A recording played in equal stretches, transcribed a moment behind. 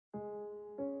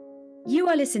You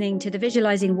are listening to the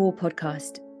Visualizing War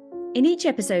podcast. In each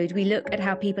episode, we look at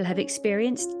how people have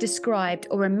experienced, described,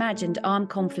 or imagined armed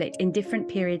conflict in different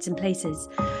periods and places,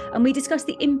 and we discuss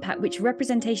the impact which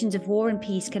representations of war and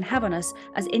peace can have on us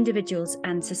as individuals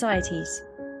and societies.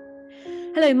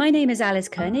 Hello, my name is Alice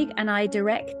Koenig, and I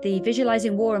direct the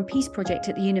Visualizing War and Peace project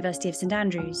at the University of St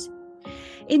Andrews.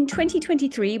 In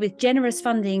 2023, with generous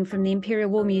funding from the Imperial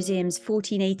War Museum's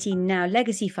 1418 Now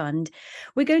Legacy Fund,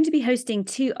 we're going to be hosting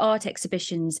 2 art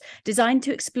exhibitions designed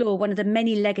to explore one of the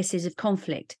many legacies of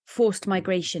conflict, forced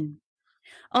migration.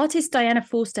 Artist Diana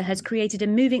Forster has created a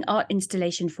moving art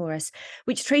installation for us,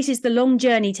 which traces the long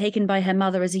journey taken by her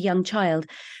mother as a young child,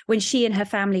 when she and her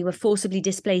family were forcibly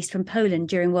displaced from Poland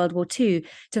during World War II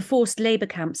to forced labour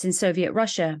camps in Soviet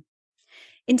Russia.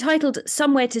 Entitled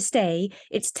Somewhere to Stay,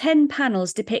 its 10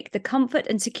 panels depict the comfort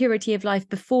and security of life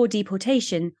before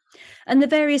deportation and the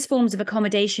various forms of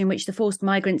accommodation which the forced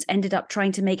migrants ended up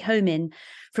trying to make home in,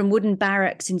 from wooden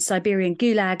barracks in Siberian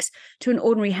gulags to an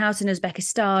ordinary house in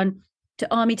Uzbekistan,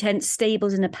 to army tents,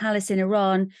 stables in a palace in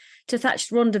Iran, to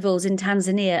thatched rondavuls in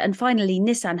Tanzania, and finally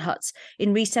Nissan huts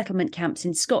in resettlement camps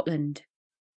in Scotland.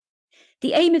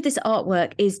 The aim of this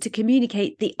artwork is to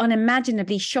communicate the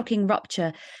unimaginably shocking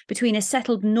rupture between a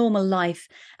settled normal life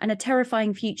and a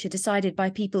terrifying future decided by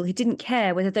people who didn't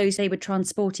care whether those they were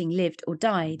transporting lived or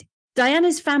died.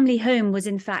 Diana's family home was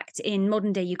in fact in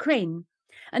modern-day Ukraine,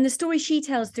 and the story she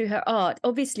tells through her art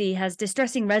obviously has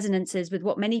distressing resonances with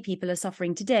what many people are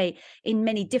suffering today in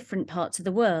many different parts of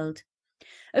the world.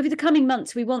 Over the coming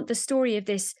months, we want the story of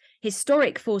this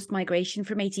historic forced migration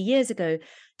from 80 years ago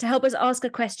to help us ask a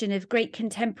question of great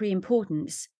contemporary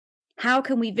importance. How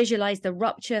can we visualize the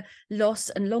rupture, loss,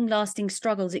 and long-lasting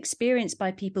struggles experienced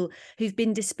by people who've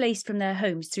been displaced from their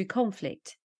homes through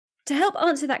conflict? To help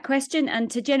answer that question and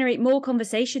to generate more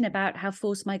conversation about how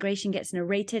forced migration gets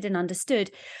narrated and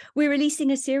understood, we're releasing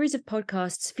a series of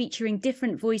podcasts featuring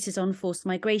different voices on forced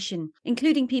migration,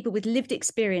 including people with lived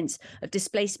experience of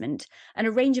displacement and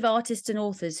a range of artists and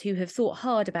authors who have thought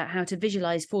hard about how to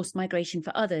visualize forced migration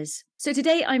for others. So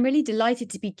today, I'm really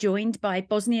delighted to be joined by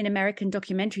Bosnian American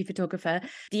documentary photographer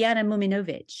Diana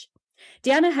Muminovic.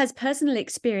 Diana has personal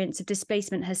experience of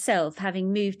displacement herself,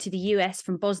 having moved to the US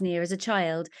from Bosnia as a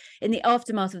child in the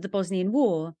aftermath of the Bosnian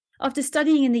War. After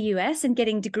studying in the US and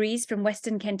getting degrees from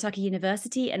Western Kentucky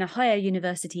University and Ohio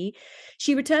University,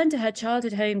 she returned to her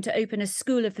childhood home to open a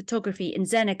school of photography in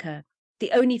Zenica,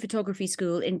 the only photography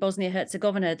school in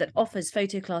Bosnia-Herzegovina that offers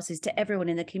photo classes to everyone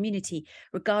in the community,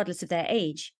 regardless of their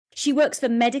age. She works for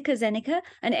Medica Zenica,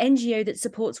 an NGO that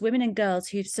supports women and girls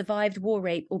who've survived war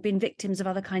rape or been victims of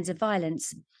other kinds of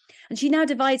violence. And she now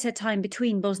divides her time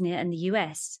between Bosnia and the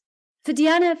US. For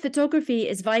Diana, photography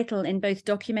is vital in both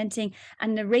documenting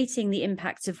and narrating the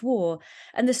impacts of war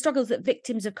and the struggles that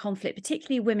victims of conflict,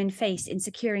 particularly women, face in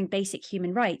securing basic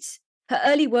human rights. Her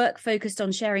early work focused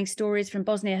on sharing stories from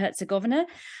Bosnia-Herzegovina,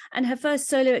 and her first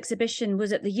solo exhibition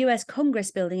was at the US Congress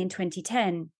building in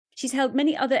 2010. She's held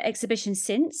many other exhibitions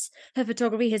since. Her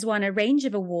photography has won a range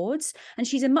of awards, and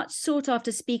she's a much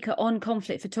sought-after speaker on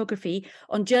conflict photography,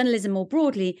 on journalism more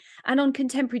broadly, and on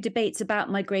contemporary debates about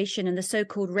migration and the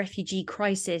so-called refugee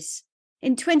crisis.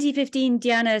 In 2015,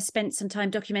 Diana spent some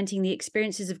time documenting the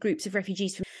experiences of groups of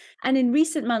refugees and in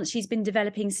recent months, she's been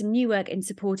developing some new work in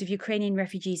support of Ukrainian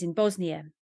refugees in Bosnia.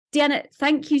 Diana,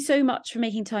 thank you so much for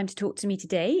making time to talk to me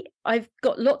today. I've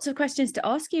got lots of questions to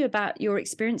ask you about your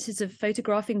experiences of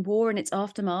photographing war and its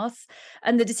aftermath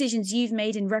and the decisions you've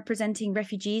made in representing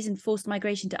refugees and forced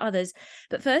migration to others.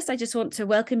 But first, I just want to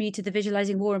welcome you to the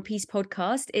Visualizing War and Peace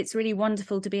podcast. It's really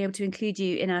wonderful to be able to include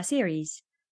you in our series.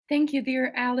 Thank you,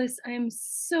 dear Alice. I'm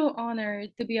so honored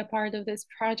to be a part of this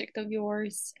project of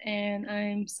yours, and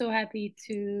I'm so happy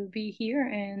to be here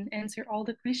and answer all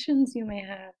the questions you may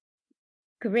have.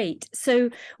 Great. So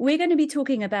we're going to be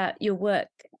talking about your work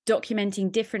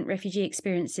documenting different refugee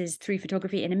experiences through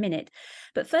photography in a minute.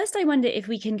 But first, I wonder if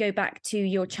we can go back to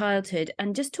your childhood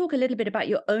and just talk a little bit about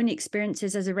your own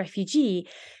experiences as a refugee,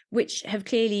 which have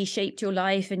clearly shaped your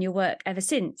life and your work ever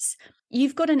since.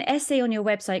 You've got an essay on your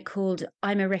website called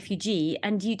I'm a Refugee,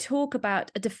 and you talk about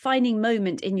a defining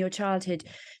moment in your childhood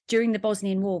during the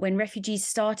Bosnian War when refugees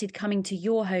started coming to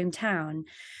your hometown.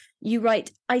 You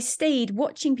write, I stayed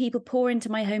watching people pour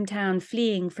into my hometown,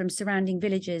 fleeing from surrounding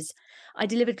villages. I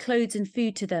delivered clothes and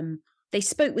food to them. They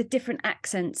spoke with different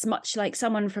accents, much like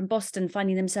someone from Boston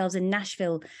finding themselves in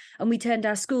Nashville, and we turned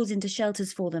our schools into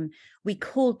shelters for them. We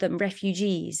called them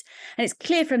refugees. And it's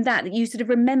clear from that you sort of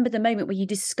remember the moment where you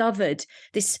discovered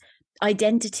this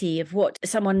identity of what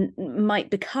someone might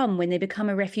become when they become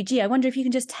a refugee. I wonder if you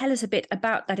can just tell us a bit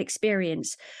about that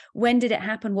experience. When did it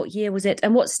happen? What year was it?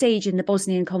 And what stage in the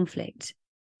Bosnian conflict?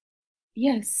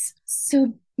 Yes.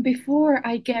 So before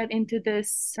I get into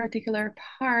this particular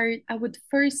part, I would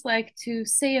first like to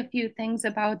say a few things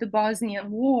about the Bosnian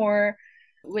War,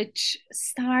 which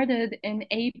started in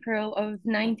April of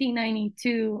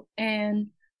 1992. And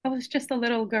I was just a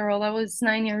little girl. I was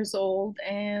 9 years old.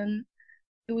 And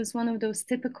it was one of those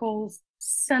typical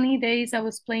sunny days. I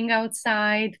was playing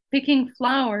outside, picking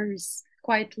flowers,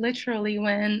 quite literally,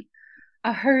 when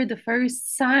I heard the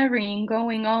first siren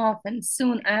going off, and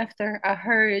soon after, I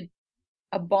heard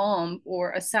a bomb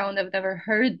or a sound I've never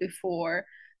heard before.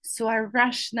 So I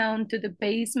rushed down to the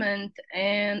basement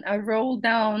and I rolled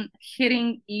down,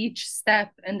 hitting each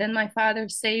step. And then my father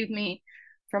saved me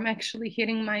from actually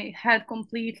hitting my head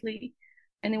completely.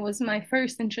 And it was my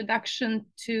first introduction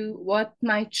to what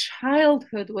my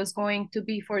childhood was going to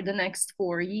be for the next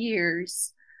 4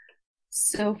 years.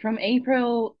 So from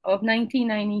April of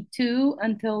 1992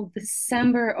 until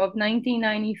December of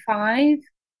 1995,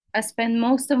 I spent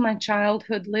most of my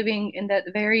childhood living in that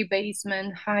very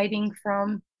basement, hiding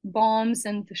from bombs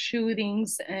and the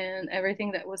shootings and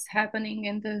everything that was happening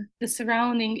in the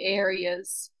surrounding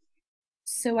areas.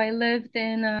 So I lived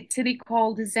in a city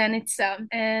called Zenica,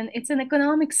 and it's an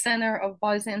economic center of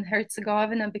Bosnia and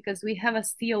Herzegovina because we have a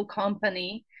steel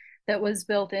company that was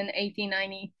built in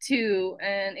 1892.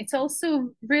 And it's also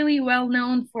really well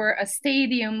known for a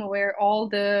stadium where all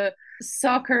the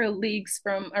soccer leagues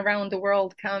from around the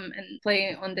world come and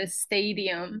play on this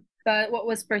stadium. But what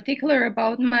was particular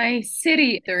about my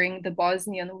city during the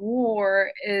Bosnian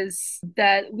War is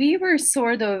that we were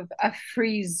sort of a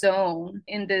free zone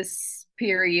in this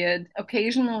period.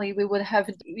 Occasionally we would have,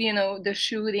 the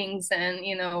shootings and,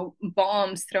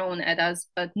 bombs thrown at us,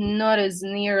 but not as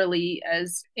nearly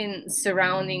as in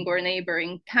surrounding or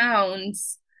neighboring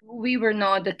towns. We were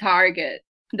not the target.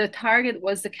 The target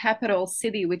was the capital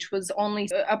city, which was only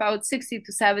about 60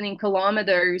 to 70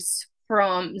 kilometers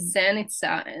from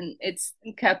Zenica and its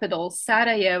capital,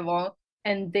 Sarajevo,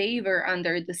 and they were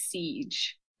under the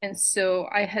siege. And so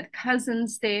I had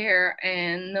cousins there,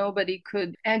 and nobody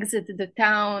could exit the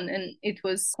town, and it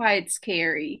was quite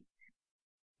scary.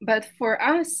 But for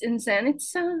us in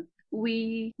Zenica,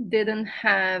 we didn't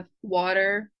have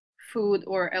water, food,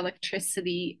 or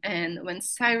electricity. And when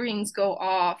sirens go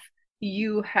off,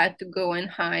 you had to go and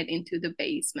hide into the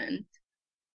basement.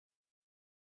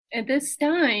 At this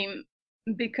time,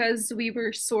 because we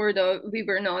were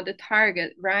not the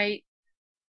target, right?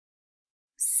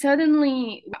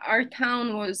 Suddenly our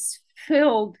town was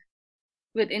filled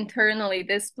with internally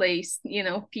displaced,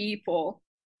 people.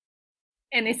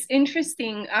 And it's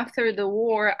interesting, after the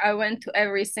war, I went to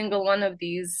every single one of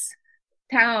these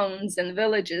towns and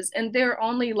villages, and they're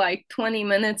only like 20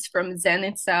 minutes from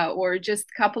Zenica or just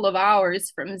a couple of hours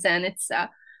from Zenica.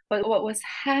 But what was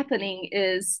happening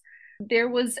is there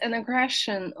was an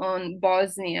aggression on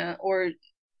Bosnia, or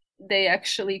they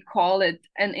actually call it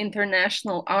an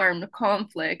international armed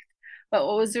conflict. But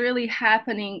what was really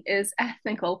happening is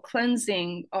ethnical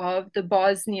cleansing of the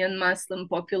Bosnian Muslim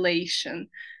population.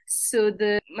 So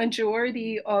the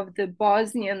majority of the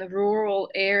Bosnian rural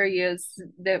areas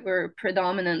that were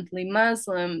predominantly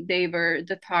Muslim, they were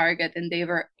the target, and they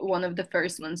were one of the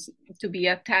first ones to be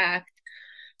attacked.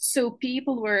 So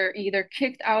people were either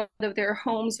kicked out of their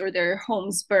homes, or their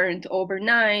homes burned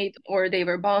overnight, or they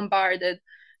were bombarded.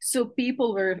 So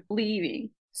people were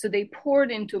leaving. So they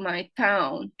poured into my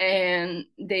town, and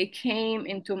they came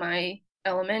into my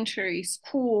elementary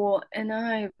school. And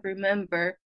I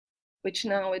remember, which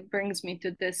now it brings me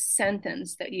to this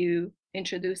sentence that you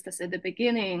introduced us at the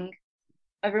beginning.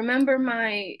 I remember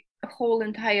my whole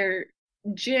entire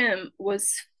gym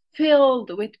was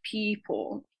filled with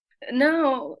people.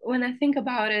 Now, when I think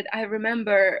about it, I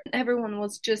remember everyone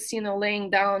was just, laying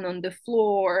down on the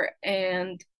floor,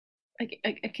 and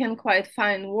I can't quite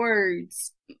find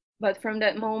words. But from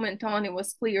that moment on, it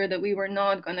was clear that we were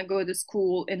not going to go to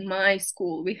school in my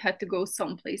school. We had to go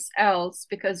someplace else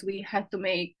because we had to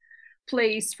make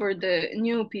place for the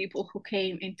new people who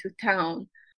came into town.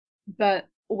 But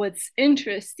what's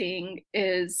interesting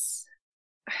is,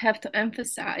 I have to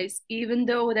emphasize, even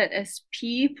though that as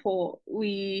people,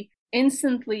 we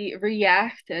instantly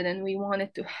reacted and we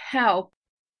wanted to help,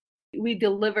 we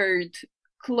delivered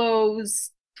clothes,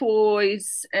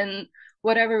 toys, and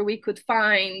whatever we could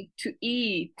find to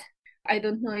eat. I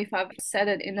don't know if I've said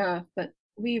it enough, but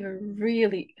we were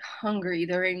really hungry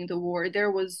during the war. There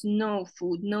was no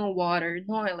food, no water,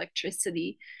 no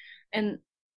electricity. And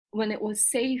when it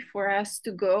was safe for us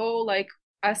to go, like,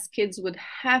 us kids would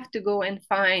have to go and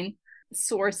find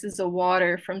sources of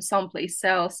water from someplace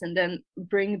else and then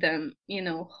bring them,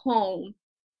 home.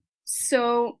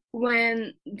 So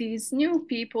when these new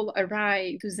people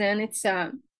arrived to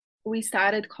Zenica, we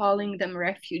started calling them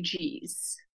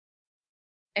refugees.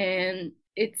 And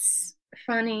it's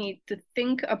funny to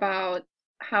think about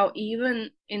how even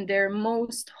in their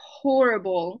most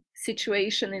horrible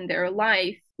situation in their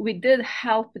life, we did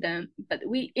help them, but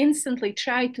we instantly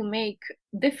tried to make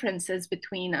differences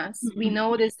between us. We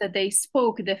noticed that they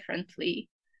spoke differently.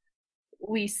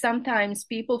 We sometimes,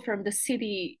 people from the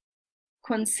city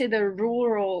consider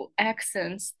rural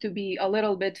accents to be a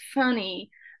little bit funny.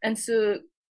 And so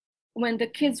when the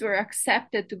kids were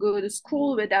accepted to go to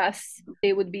school with us,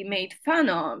 they would be made fun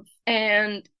of.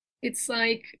 And it's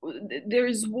like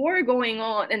there's war going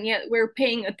on, and yet we're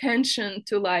paying attention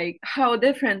to like how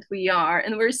different we are,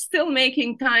 and we're still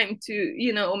making time to,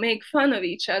 make fun of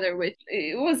each other, which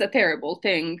it was a terrible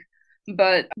thing.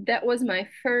 But that was my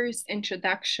first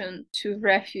introduction to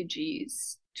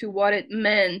refugees, to what it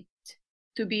meant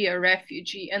to be a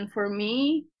refugee. And for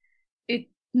me, it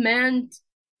meant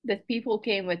that people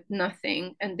came with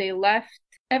nothing and they left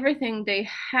everything they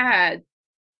had,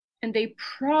 and they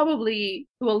probably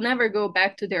will never go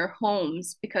back to their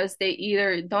homes because they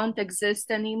either don't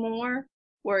exist anymore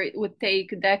or it would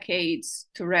take decades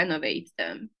to renovate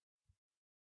them.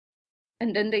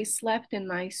 And then they slept in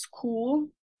my school,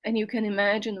 and you can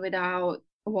imagine without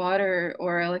water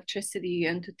or electricity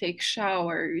and to take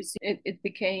showers, it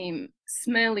became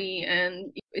smelly,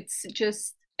 and it's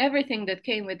just everything that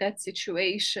came with that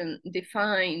situation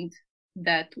defined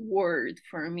that word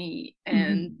for me.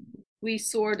 And we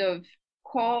sort of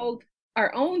called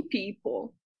our own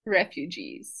people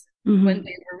refugees when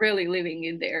they were really living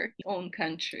in their own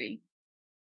country.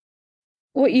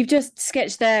 What you've just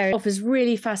sketched there offers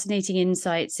really fascinating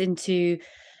insights into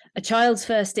a child's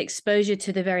first exposure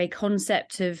to the very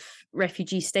concept of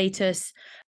refugee status.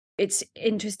 It's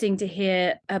interesting to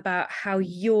hear about how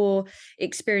your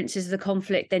experiences of the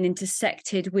conflict then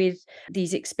intersected with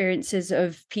these experiences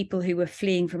of people who were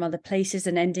fleeing from other places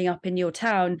and ending up in your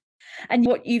town. And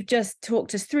what you've just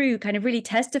talked us through kind of really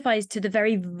testifies to the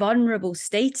very vulnerable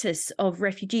status of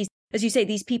refugees. As you say,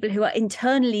 these people who are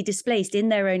internally displaced in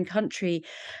their own country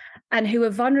and who are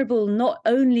vulnerable not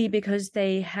only because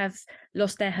they have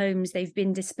lost their homes, they've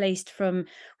been displaced from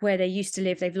where they used to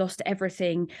live, they've lost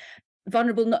everything.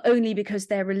 Vulnerable not only because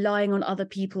they're relying on other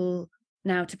people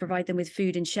now to provide them with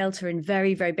food and shelter in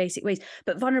very, very basic ways,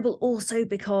 but vulnerable also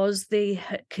because the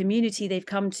community they've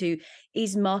come to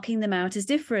is marking them out as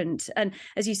different. And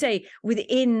as you say,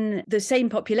 within the same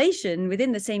population,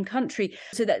 within the same country,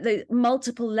 so that the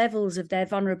multiple levels of their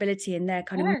vulnerability and their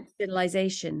kind of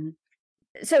marginalization.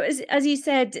 So as you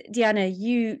said, Diana,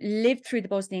 you lived through the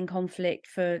Bosnian conflict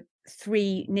for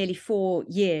nearly 4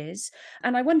 years.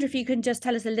 And I wonder if you can just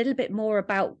tell us a little bit more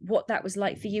about what that was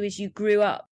like for you as you grew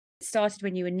up. It started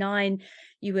when you were 9,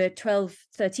 you were 12,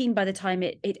 13 by the time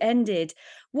it ended.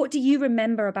 What do you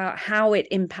remember about how it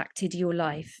impacted your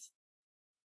life?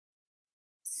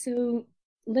 So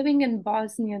living in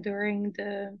Bosnia during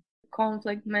the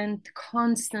conflict meant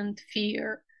constant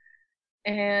fear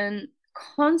and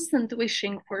constant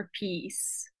wishing for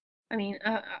peace. I mean,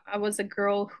 I was a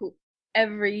girl who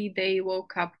every day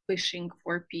woke up wishing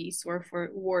for peace or for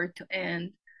war to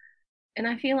end. And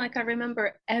I feel like I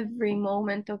remember every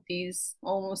moment of these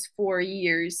almost 4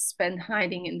 years spent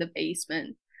hiding in the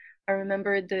basement. I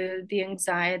remember the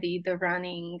anxiety, the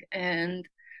running, and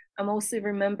I mostly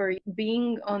remember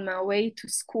being on my way to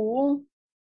school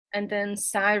and then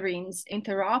sirens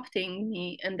interrupting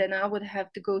me, and then I would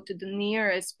have to go to the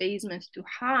nearest basement to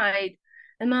hide.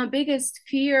 And my biggest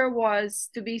fear was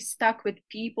to be stuck with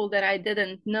people that I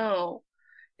didn't know,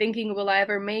 thinking, will I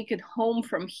ever make it home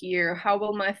from here? How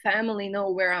will my family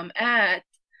know where I'm at?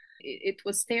 It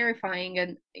was terrifying,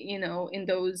 and in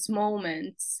those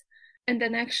moments. And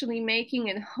then actually making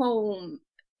it home,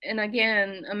 and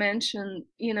again I mentioned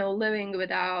living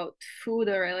without food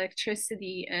or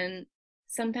electricity, and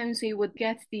sometimes we would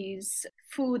get these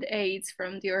food aids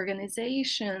from the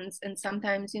organizations, and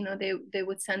sometimes they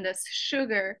would send us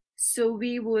sugar, so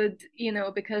we would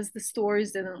because the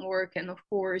stores didn't work, and of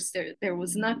course there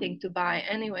was nothing to buy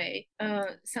anyway,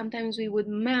 sometimes we would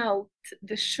melt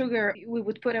the sugar, we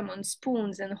would put them on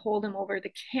spoons and hold them over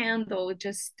the candle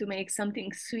just to make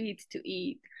something sweet to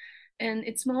eat. And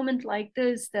it's moments like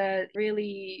this that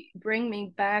really bring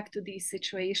me back to these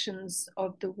situations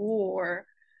of the war,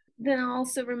 Then I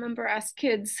also remember as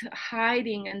kids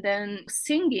hiding and then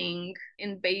singing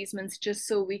in basements just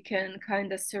so we can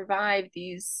kind of survive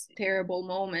these terrible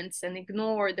moments and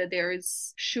ignore that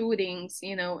there's shootings,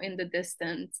 in the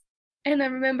distance. And I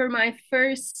remember my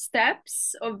first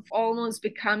steps of almost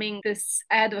becoming this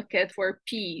advocate for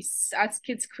peace. As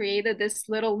kids created this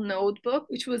little notebook,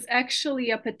 which was actually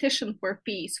a petition for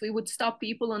peace. We would stop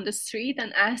people on the street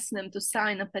and ask them to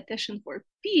sign a petition for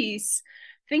peace,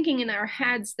 thinking in our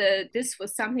heads that this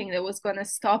was something that was going to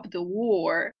stop the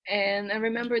war. And I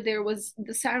remember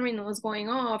the siren was going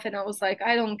off, and I was like,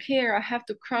 I don't care. I have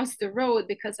to cross the road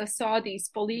because I saw these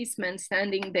policemen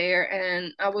standing there,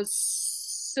 and I was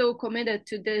so committed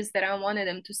to this that I wanted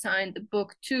them to sign the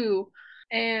book too.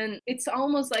 And it's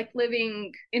almost like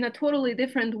living in a totally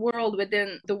different world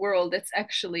within the world that's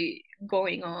actually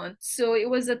going on. So it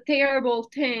was a terrible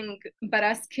thing, but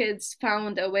as kids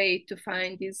found a way to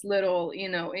find these little,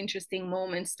 interesting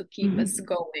moments to keep us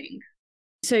going.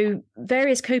 So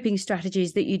various coping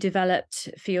strategies that you developed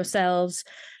for yourselves,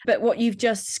 but what you've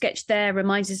just sketched there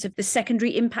reminds us of the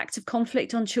secondary impact of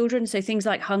conflict on children. So things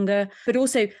like hunger, but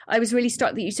also I was really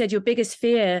struck that you said your biggest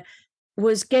fear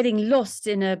was getting lost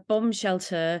in a bomb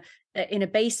shelter in a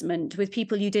basement with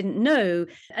people you didn't know.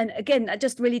 And again, that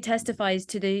just really testifies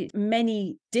to the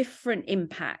many different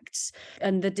impacts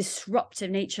and the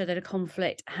disruptive nature that a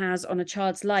conflict has on a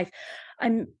child's life.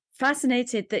 I'm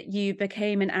fascinated that you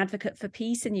became an advocate for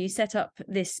peace and you set up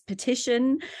this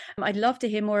petition. I'd love to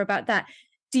hear more about that.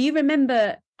 Do you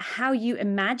remember how you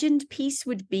imagined peace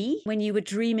would be when you were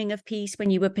dreaming of peace,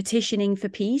 when you were petitioning for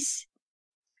peace?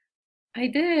 I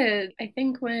did. I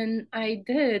think when I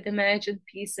did imagine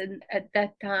peace, and at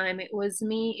that time, it was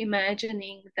me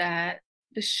imagining that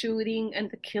the shooting and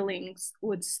the killings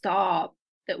would stop,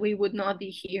 that we would not be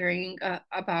hearing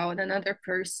about another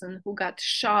person who got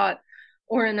shot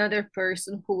or another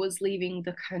person who was leaving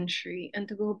the country, and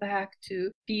to go back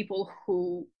to people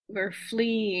who were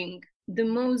fleeing. The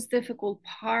most difficult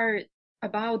part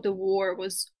about the war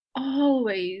was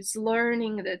always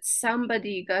learning that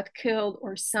somebody got killed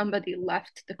or somebody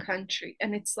left the country.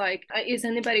 And it's like, is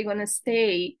anybody going to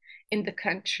stay in the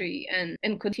country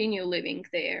and continue living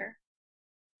there?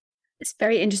 It's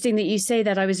very interesting that you say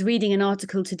that. I was reading an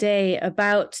article today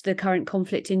about the current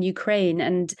conflict in Ukraine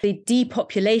and the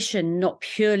depopulation, not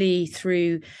purely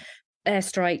through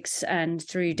airstrikes and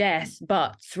through death,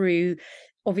 but through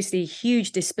obviously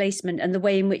huge displacement and the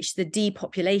way in which the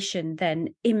depopulation then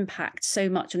impacts so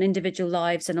much on individual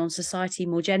lives and on society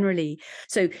more generally.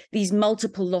 So these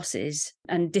multiple losses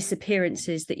and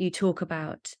disappearances that you talk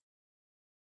about.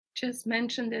 Just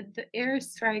mentioned that the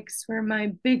airstrikes were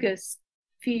my biggest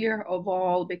fear of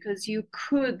all, because you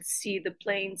could see the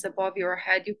planes above your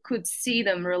head, you could see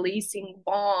them releasing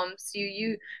bombs,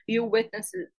 you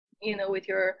witness it, with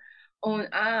your own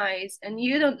eyes, and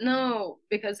you don't know,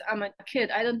 because I'm a kid,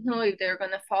 I don't know if they're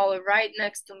gonna fall right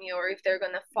next to me or if they're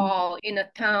gonna fall in a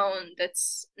town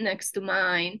that's next to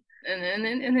mine.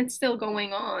 And it's still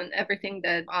going on. Everything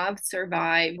that I've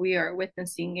survived, we are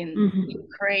witnessing in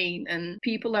Ukraine, and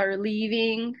people are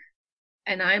leaving,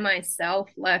 and I myself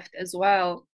left as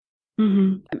well.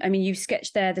 I mean, you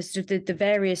sketched there the sort of the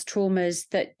various traumas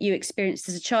that you experienced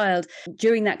as a child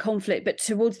during that conflict, but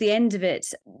towards the end of it,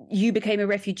 you became a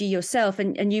refugee yourself,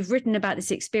 and you've written about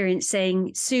this experience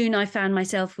saying, soon I found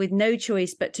myself with no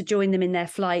choice but to join them in their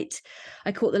flight.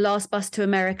 I caught the last bus to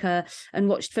America and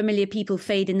watched familiar people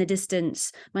fade in the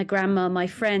distance, my grandma, my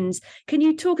friends. Can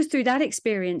you talk us through that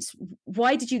experience?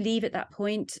 Why did you leave at that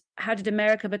point? How did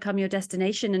America become your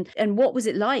destination? And what was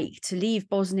it like to leave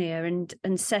Bosnia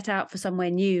and set out for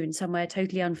somewhere new and somewhere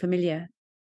totally unfamiliar?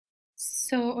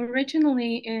 So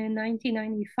originally in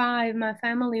 1995, my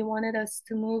family wanted us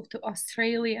to move to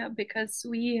Australia because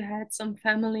we had some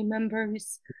family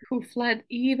members who fled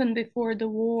even before the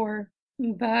war.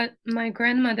 But my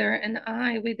grandmother and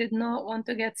we did not want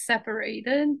to get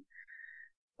separated.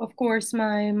 Of course,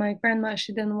 my grandma,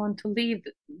 she didn't want to leave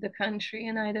the country,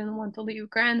 and I didn't want to leave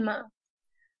grandma.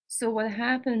 So what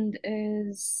happened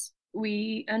is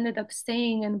we ended up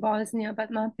staying in Bosnia,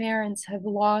 but my parents have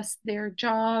lost their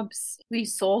jobs. We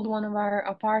sold one of our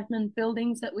apartment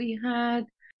buildings that we had.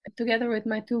 Together with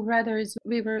my two brothers,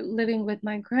 we were living with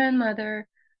my grandmother.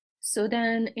 So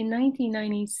then in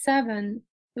 1997,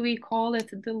 we call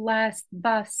it the last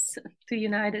bus to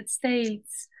United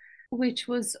States, which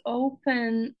was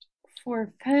open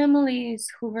for families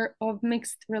who were of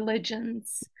mixed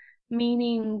religions,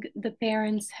 meaning the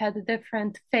parents had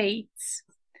different faiths,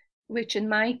 which in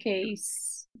my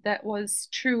case, that was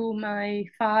true. My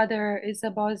father is a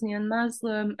Bosnian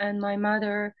Muslim and my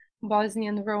mother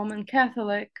Bosnian Roman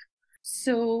Catholic.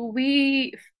 So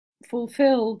we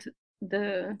fulfilled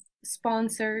the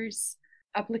sponsor's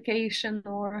application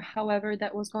or however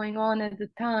that was going on at the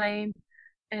time.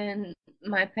 And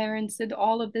my parents did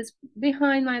all of this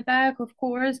behind my back, of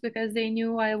course, because they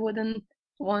knew I wouldn't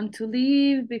want to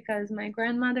leave, because my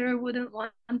grandmother wouldn't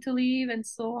want to leave, and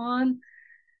so on.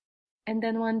 And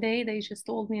then one day they just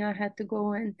told me I had to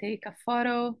go and take a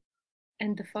photo,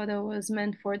 and the photo was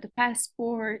meant for the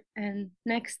passport. And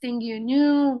next thing you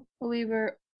knew, we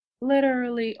were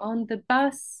literally on the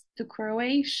bus to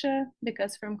Croatia,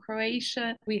 because from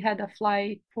Croatia we had a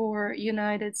flight for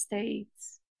United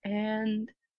States. And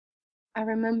I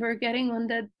remember getting on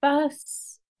that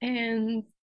bus and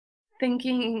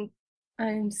thinking,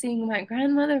 I'm seeing my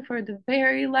grandmother for the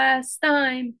very last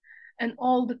time, and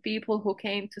all the people who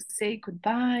came to say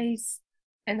goodbyes.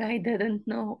 And I didn't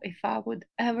know if I would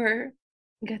ever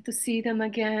get to see them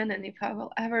again and if I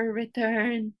will ever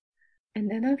return. And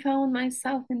then I found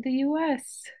myself in the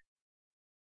US.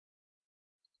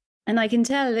 And I can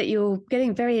tell that you're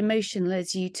getting very emotional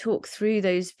as you talk through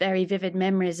those very vivid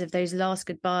memories of those last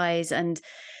goodbyes, and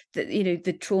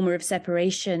the trauma of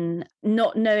separation,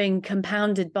 not knowing,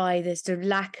 compounded by this sort of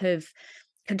lack of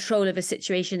control of a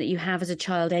situation that you have as a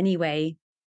child anyway.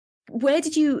 Where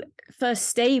did you first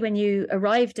stay when you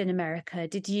arrived in America?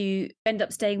 Did you end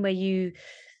up staying where you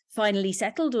finally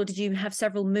settled, or did you have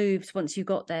several moves once you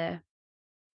got there?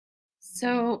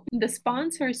 So the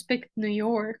sponsors picked New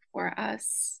York for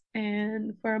us.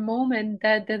 And for a moment,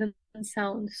 that didn't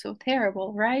sound so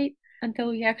terrible, right?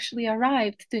 Until we actually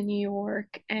arrived to New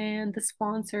York, and the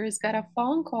sponsors got a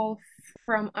phone call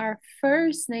from our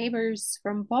first neighbors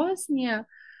from Bosnia,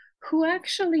 who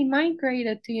actually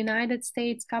migrated to United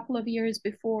States a couple of years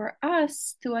before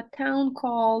us to a town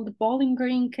called Bowling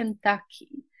Green,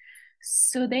 Kentucky.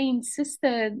 So they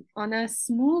insisted on us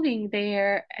moving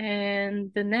there,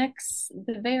 and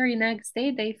the very next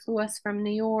day they flew us from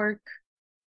New York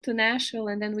to Nashville,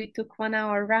 and then we took 1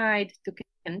 hour ride to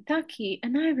Kentucky.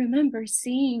 And I remember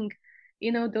seeing,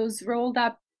 those rolled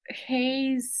up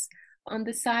haze on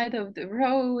the side of the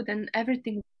road, and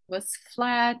everything was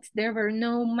flat. There were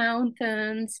no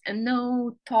mountains and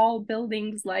no tall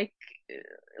buildings like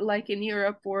in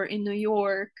Europe or in New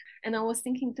York. And I was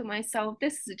thinking to myself,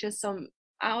 this is just some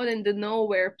out in the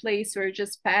nowhere place we're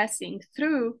just passing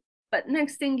through. But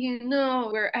next thing you know,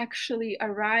 we're actually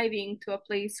arriving to a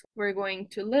place we're going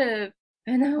to live.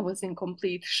 And I was in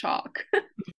complete shock.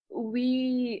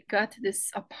 We got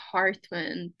this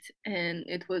apartment, and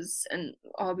it was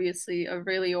obviously a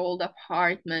really old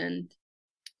apartment.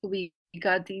 We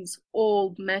got these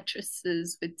old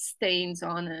mattresses with stains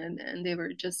on it, and they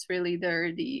were just really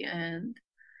dirty. And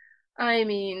I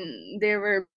mean, there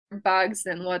were bugs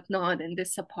and whatnot in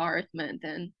this apartment,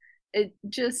 and it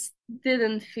just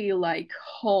didn't feel like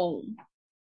home.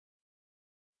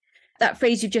 That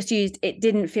phrase you've just used, "it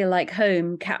didn't feel like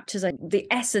home," captures the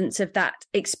essence of that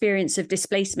experience of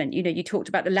displacement. You talked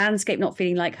about the landscape not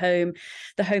feeling like home,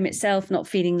 the home itself not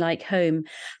feeling like home.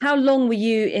 How long were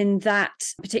you in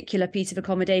that particular piece of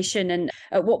accommodation? And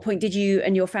at what point did you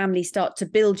and your family start to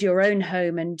build your own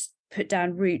home and put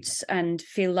down roots and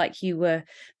feel like you were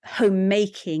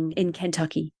homemaking in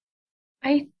Kentucky?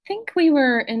 I think we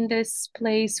were in this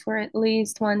place for at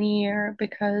least 1 year,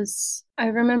 because I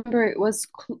remember it was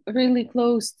really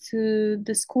close to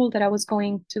the school that I was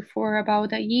going to for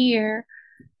about a year.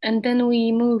 And then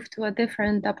we moved to a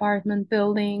different apartment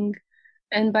building.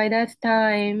 And by that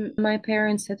time, my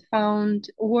parents had found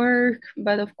work,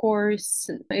 but of course,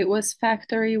 it was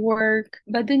factory work.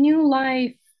 But the new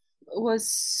life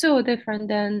was so different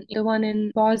than the one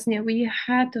in Bosnia. We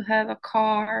had to have a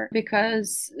car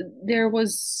because there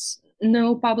was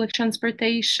no public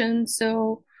transportation,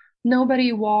 so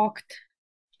nobody walked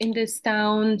in this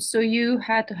town, so you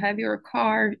had to have your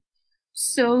car.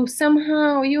 So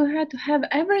somehow you had to have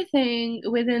everything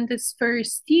within this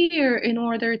first year in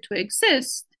order to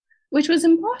exist, which was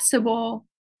impossible.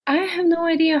 I have no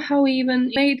idea how we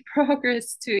even made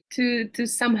progress to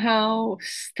somehow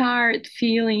start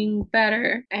feeling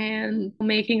better and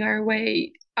making our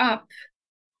way up,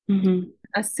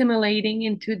 assimilating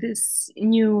into this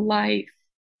new life.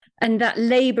 And that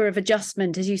labor of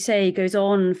adjustment, as you say, goes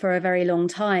on for a very long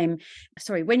time.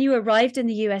 Sorry, when you arrived in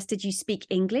the US, did you speak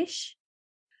English?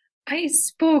 I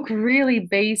spoke really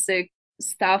basic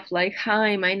stuff like,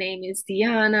 hi, my name is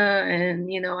Diana, and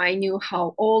I knew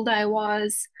how old I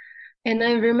was. And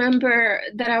I remember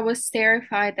that I was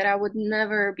terrified that I would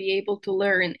never be able to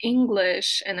learn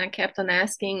English. And I kept on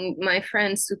asking my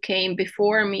friends who came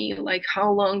before me, like,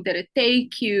 how long did it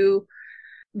take you?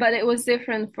 But it was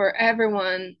different for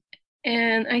everyone.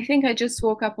 And I think I just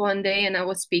woke up one day and I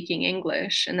was speaking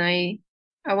English. And I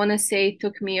I want to say it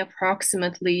took me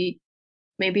approximately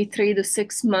maybe 3 to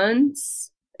 6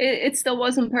 months. It still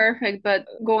wasn't perfect, but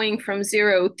going from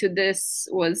zero to this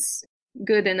was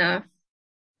good enough.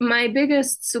 My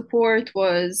biggest support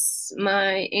was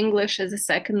my English as a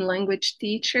second language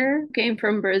teacher, who came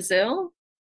from Brazil.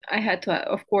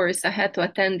 Of course, I had to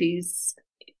attend these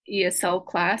ESL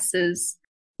classes,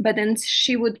 but then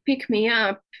she would pick me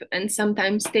up and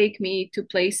sometimes take me to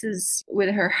places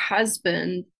with her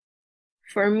husband.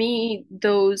 For me,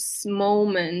 those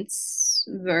moments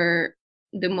were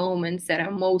the moments that I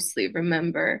mostly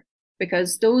remember,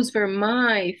 because those were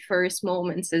my first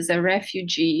moments as a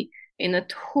refugee in a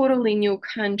totally new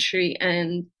country,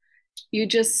 and you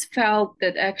just felt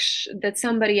that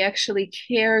somebody actually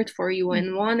cared for you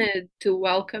and wanted to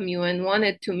welcome you and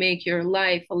wanted to make your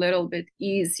life a little bit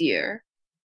easier.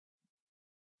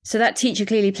 So that teacher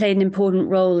clearly played an important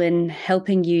role in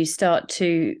helping you start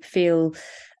to feel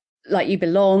like you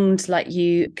belonged, like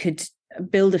you could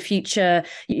build a future.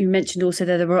 You mentioned also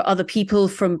that there were other people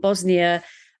from Bosnia.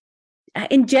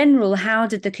 In general, how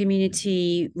did the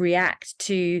community react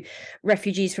to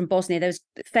refugees from Bosnia? There was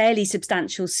a fairly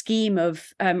substantial scheme of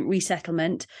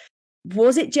resettlement.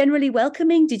 Was it generally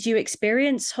welcoming? Did you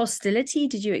experience hostility?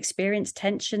 Did you experience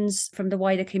tensions from the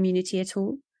wider community at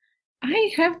all?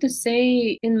 I have to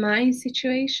say, in my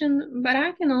situation, but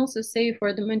I can also say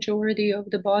for the majority of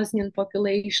the Bosnian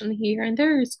population here, and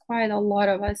there is quite a lot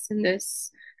of us in this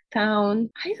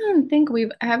town, I don't think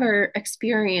we've ever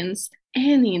experienced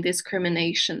any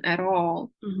discrimination at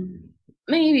all. Mm-hmm.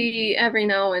 Maybe every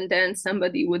now and then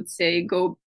somebody would say,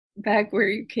 go back where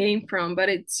you came from, but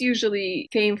it's usually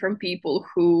came from people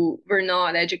who were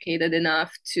not educated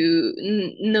enough to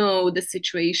know the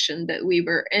situation that we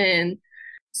were in.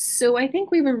 So I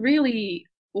think we were really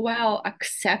well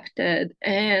accepted,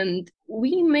 and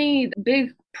we made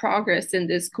big progress in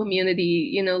this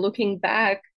community, looking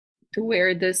back to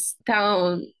where this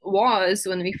town was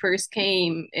when we first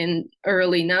came in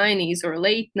early 90s or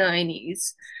late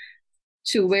 90s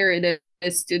to where it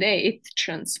is today. It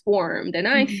transformed. And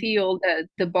I feel that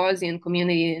the Bosnian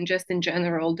community and just in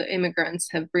general, the immigrants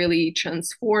have really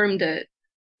transformed it.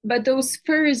 But those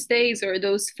first days or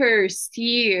those first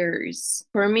years,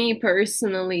 for me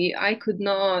personally, I could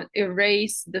not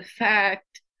erase the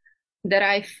fact that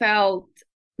I felt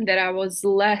that I was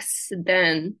less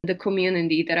than the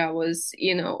community that I was,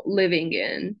 living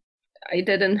in. I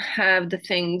didn't have the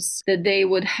things that they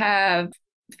would have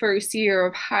first year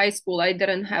of high school. I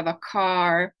didn't have a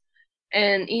car.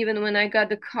 And even when I got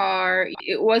the car,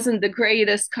 it wasn't the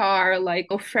greatest car like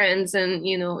friends and,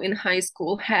 in high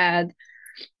school had.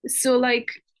 So like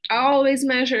I always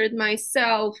measured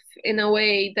myself in a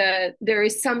way that there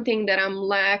is something that I'm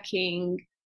lacking,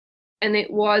 and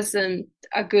it wasn't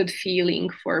a good feeling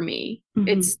for me.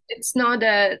 It's not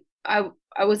that I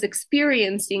was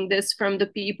experiencing this from the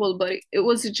people, but it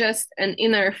was just an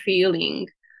inner feeling.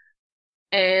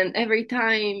 And every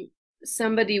time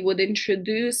somebody would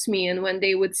introduce me, and when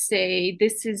they would say,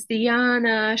 this is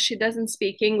Diana, she doesn't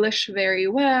speak English very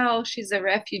well, she's a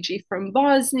refugee from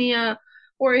Bosnia,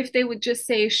 or if they would just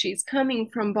say she's coming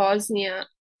from Bosnia,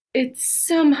 it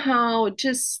somehow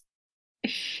just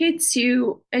hits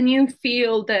you and you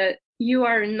feel that you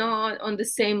are not on the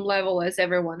same level as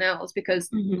everyone else because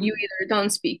you either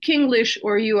don't speak English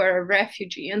or you are a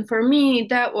refugee. And for me,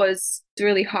 that was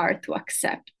really hard to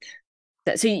accept.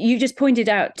 So you just pointed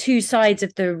out two sides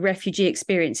of the refugee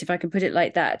experience, if I can put it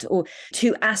like that, or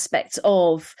two aspects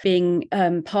of being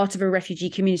part of a refugee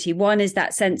community. One is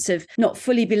that sense of not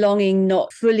fully belonging,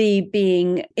 not fully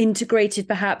being integrated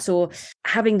perhaps, or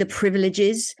having the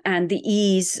privileges and the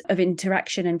ease of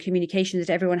interaction and communication that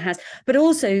everyone has. But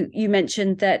also you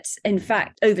mentioned that, in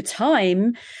fact, over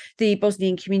time, the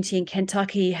Bosnian community in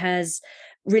Kentucky has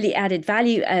really added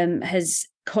value, has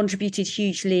contributed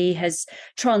hugely, has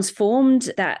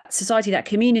transformed that society, that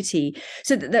community.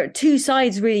 So that there are two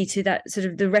sides really to that sort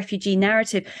of the refugee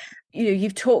narrative.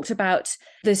 You've talked about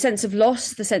the sense of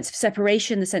loss, the sense of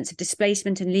separation, the sense of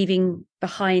displacement and leaving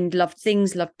behind loved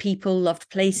things, loved people, loved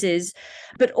places.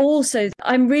 But also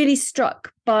I'm really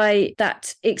struck by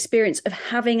that experience of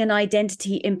having an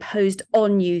identity imposed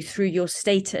on you through your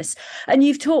status. And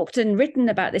you've talked and written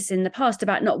about this in the past,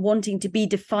 about not wanting to be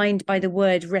defined by the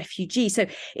word refugee. So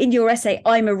in your essay,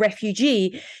 I'm a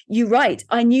refugee, you write,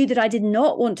 I knew that I did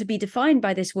not want to be defined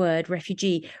by this word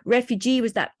refugee. Refugee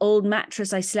was that old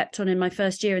mattress I slept on in my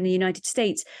first year in the United States.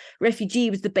 States. Refugee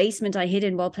was the basement I hid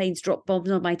in while planes dropped bombs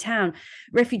on my town.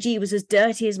 Refugee was as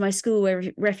dirty as my school where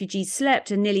refugees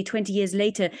slept. And nearly 20 years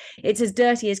later, it's as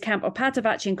dirty as Camp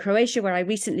Opatovac in Croatia, where I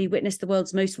recently witnessed the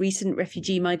world's most recent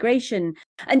refugee migration.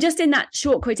 And just in that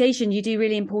short quotation, you do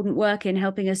really important work in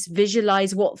helping us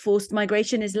visualize what forced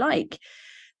migration is like.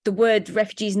 The word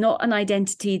refugee is not an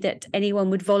identity that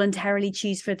anyone would voluntarily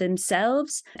choose for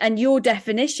themselves. And your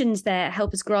definitions there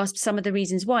help us grasp some of the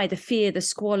reasons why: the fear, the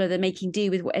squalor, the making do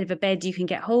with whatever bed you can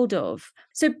get hold of.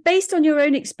 So based on your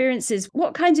own experiences,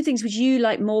 what kinds of things would you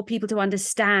like more people to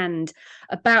understand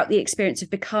about the experience of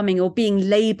becoming or being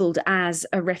labeled as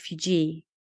a refugee?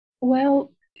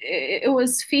 Well, it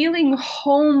was feeling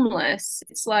homeless.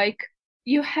 It's like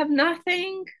you have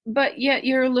nothing, but yet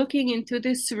you're looking into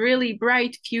this really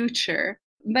bright future.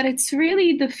 But it's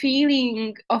really the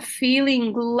feeling of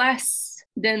feeling less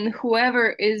than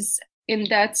whoever is in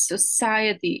that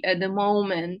society at the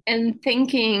moment and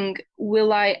thinking,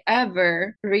 will I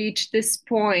ever reach this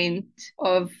point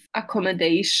of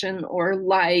accommodation or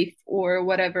life or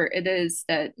whatever it is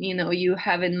that, you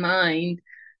have in mind,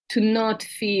 to not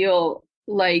feel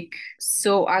like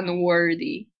so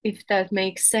unworthy, if that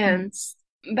makes sense.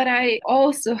 But I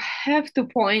also have to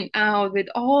point out, with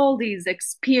all these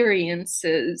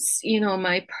experiences,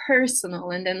 my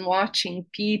personal and then watching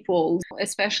people,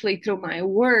 especially through my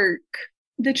work,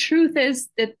 the truth is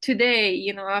that today,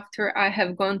 after I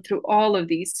have gone through all of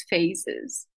these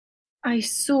phases, I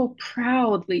so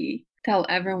proudly tell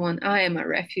everyone I am a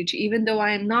refugee, even though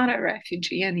I am not a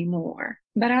refugee anymore.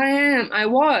 But I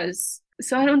was.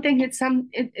 So I don't think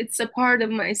it's a part of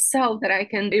myself that I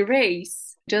can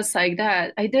erase just like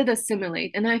that. I did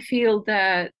assimilate, and I feel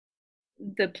that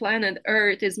the planet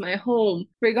Earth is my home,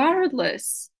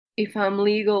 regardless if I'm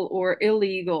legal or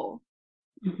illegal.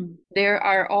 Mm-hmm. There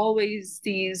are always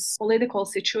these political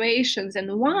situations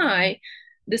and why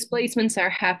displacements are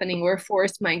happening or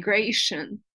forced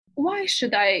migration. Why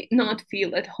should I not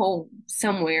feel at home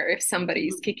somewhere if somebody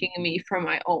is kicking me from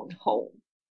my own home,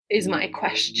 is my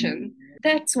question.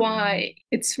 That's why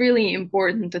it's really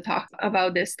important to talk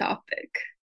about this topic.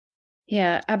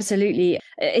 Yeah, absolutely.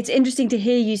 It's interesting to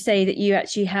hear you say that you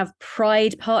actually have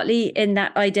pride partly in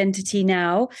that identity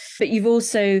now, but you've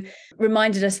also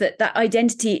reminded us that that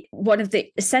identity, one of the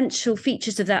essential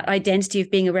features of that identity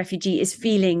of being a refugee is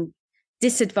feeling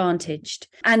disadvantaged,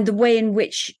 and the way in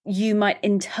which you might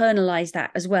internalize that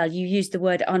as well. You used the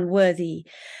word unworthy.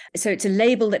 So it's a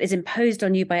label that is imposed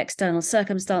on you by external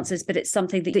circumstances, but it's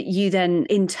something that you then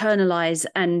internalize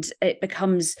and it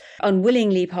becomes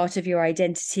unwillingly part of your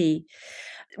identity.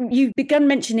 You've begun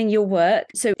mentioning your work,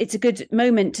 so it's a good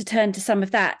moment to turn to some of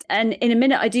that. And in a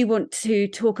minute, I do want to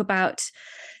talk about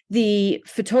the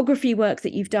photography work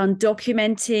that you've done,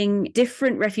 documenting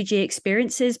different refugee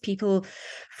experiences, people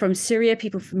from Syria,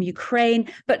 people from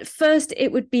Ukraine. But first,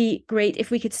 it would be great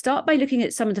if we could start by looking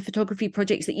at some of the photography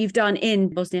projects that you've done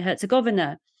in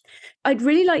Bosnia-Herzegovina. I'd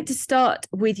really like to start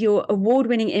with your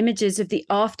award-winning images of the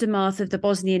aftermath of the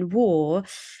Bosnian War,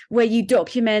 where you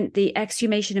document the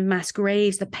exhumation of mass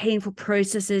graves, the painful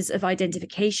processes of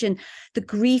identification, the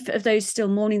grief of those still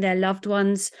mourning their loved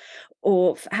ones,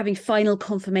 or having final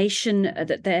confirmation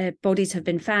that their bodies have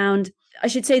been found. I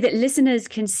should say that listeners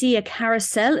can see a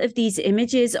carousel of these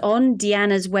images on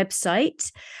Diana's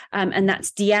website, and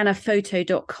that's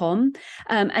dianaphoto.com.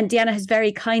 And Diana has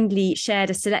very kindly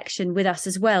shared a selection with us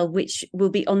as well, which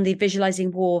will be on the Visualizing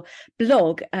War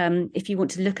blog, if you want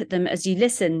to look at them as you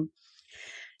listen.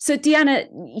 So, Diana,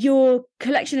 your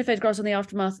collection of photographs on the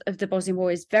aftermath of the Bosnian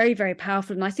War is very, very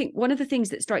powerful. And I think one of the things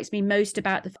that strikes me most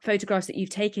about the photographs that you've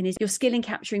taken is your skill in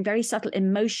capturing very subtle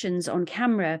emotions on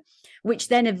camera, which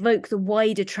then evoke the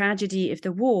wider tragedy of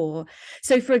the war.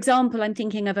 So, for example, I'm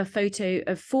thinking of a photo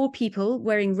of 4 people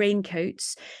wearing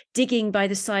raincoats digging by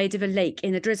the side of a lake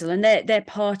in a drizzle, and they're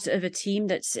part of a team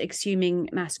that's exhuming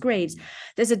mass graves.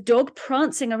 There's a dog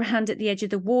prancing around at the edge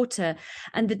of the water,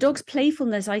 and the dog's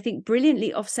playfulness, I think,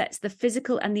 brilliantly offsets the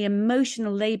physical and the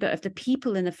emotional labor of the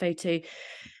people in the photo.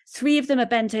 3 of them are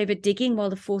bent over digging, while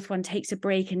the 4th one takes a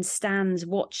break and stands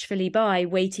watchfully by,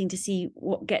 waiting to see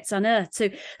what gets unearthed. So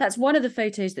that's one of the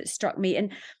photos that struck me.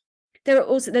 And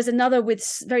there's another with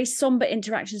very somber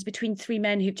interactions between 3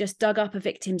 men who've just dug up a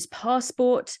victim's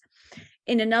passport.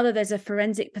 In another, there's a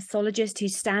forensic pathologist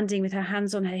who's standing with her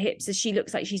hands on her hips as she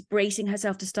looks like she's bracing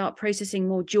herself to start processing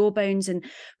more jawbones and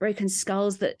broken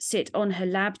skulls that sit on her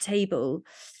lab table.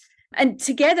 And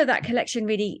together, that collection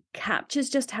really captures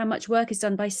just how much work is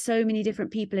done by so many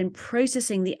different people in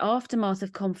processing the aftermath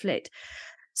of conflict.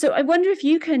 So I wonder if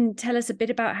you can tell us a bit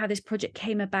about how this project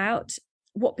came about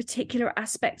what particular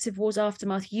aspects of war's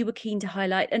aftermath you were keen to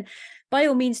highlight. And by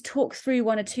all means, talk through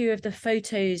one or two of the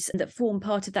photos that form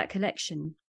part of that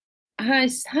collection. I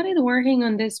started working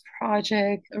on this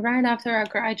project right after I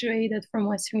graduated from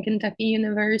Western Kentucky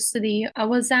University. I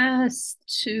was asked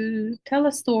to tell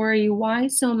a story why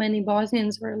so many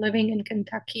Bosnians were living in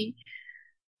Kentucky.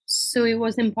 So it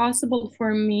was impossible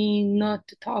for me not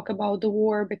to talk about the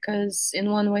war because, in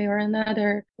one way or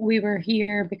another, we were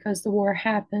here because the war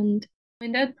happened.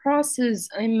 In that process,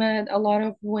 I met a lot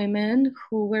of women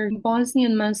who were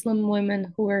Bosnian Muslim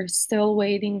women who were still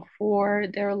waiting for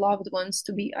their loved ones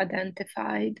to be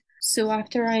identified. So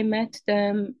after I met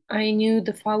them, I knew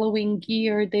the following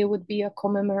year there would be a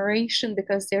commemoration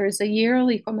because there is a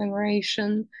yearly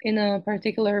commemoration in a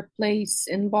particular place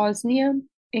in Bosnia.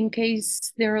 In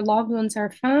case their loved ones are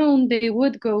found, they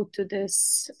would go to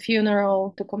this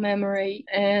funeral to commemorate,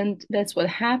 and that's what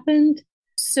happened.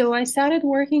 So I started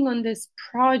working on this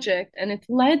project, and it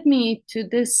led me to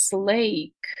this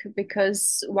lake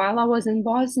because while I was in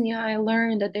Bosnia, I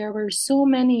learned that there were so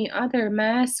many other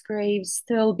mass graves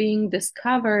still being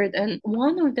discovered, and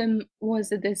one of them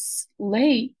was at this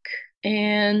lake.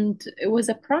 And it was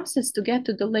a process to get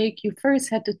to the lake. You first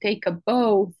had to take a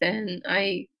boat, and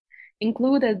I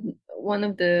included one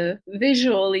of the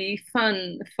visually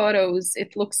fun photos.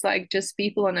 It looks like just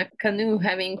people on a canoe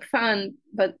having fun,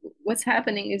 but what's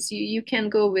happening is you can't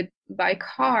go by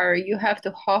car. You have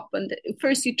to hop on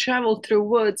first you travel through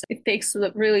woods. It takes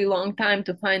a really long time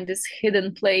to find this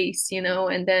hidden place,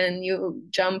 and then you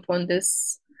jump on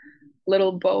this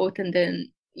little boat, and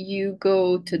then you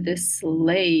go to this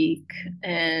lake.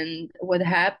 And what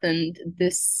happened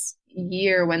this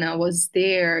year when I was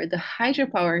there, the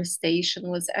hydropower station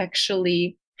was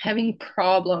actually having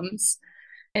problems.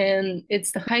 And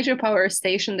it's the hydropower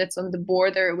station that's on the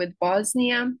border with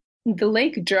Bosnia. The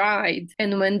lake dried.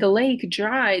 And when the lake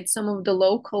dried, some of the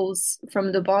locals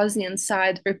from the Bosnian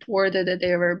side reported that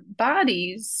there were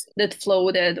bodies that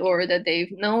floated or that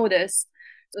they've noticed.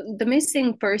 The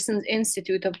Missing Persons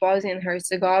Institute of Bosnia and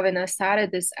Herzegovina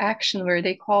started this action where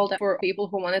they called for people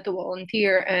who wanted to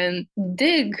volunteer and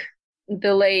dig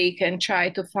the lake and try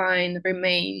to find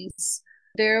remains.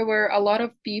 There were a lot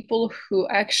of people who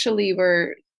actually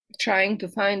were trying to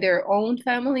find their own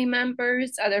family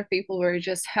members. Other people were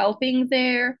just helping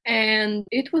there. And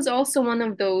it was also one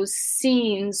of those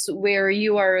scenes where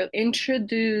you are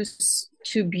introduced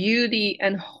to beauty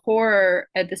and horror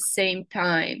at the same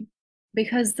time,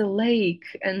 because the lake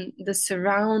and the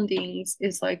surroundings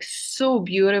is like so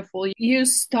beautiful. You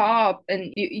stop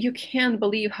and you can't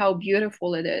believe how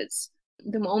beautiful it is.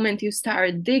 The moment you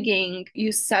start digging,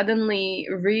 you suddenly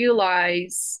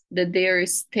realize that there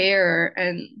is terror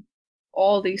and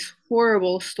all these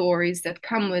horrible stories that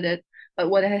come with it. But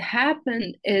what had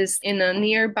happened is in a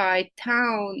nearby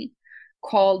town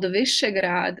called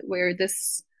Visegrad, where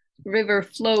this river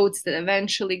floats that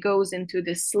eventually goes into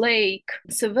this lake,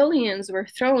 civilians were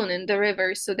thrown in the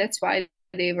river. So that's why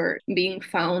they were being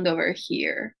found over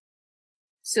here.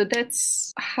 So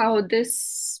that's how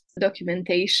this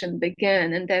documentation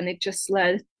began. And then it just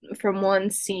led from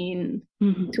one scene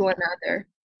to another.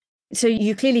 So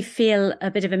you clearly feel a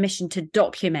bit of a mission to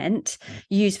document,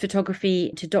 use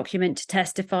photography to document, to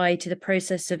testify to the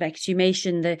process of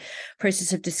exhumation, the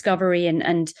process of discovery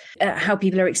and how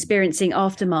people are experiencing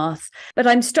aftermath. But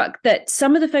I'm struck that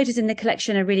some of the photos in the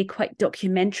collection are really quite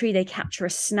documentary. They capture a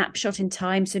snapshot in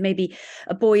time. So maybe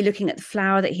a boy looking at the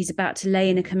flower that he's about to lay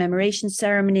in a commemoration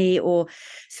ceremony, or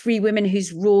three women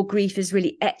whose raw grief is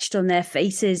really etched on their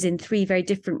faces in three very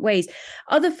different ways.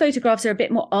 Other photographs are a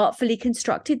bit more artfully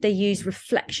constructed. They use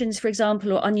reflections, for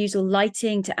example, or unusual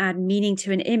lighting to add meaning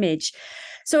to an image.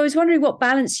 So I was wondering what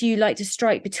balance you like to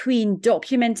strike between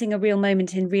documenting a real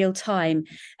moment in real time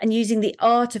and using the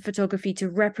art of photography to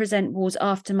represent war's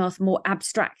aftermath more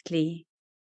abstractly.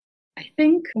 I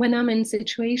think when I'm in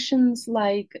situations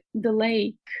like the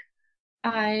lake,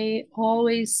 I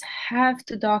always have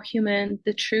to document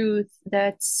the truth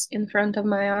that's in front of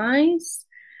my eyes.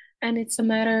 And it's a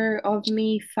matter of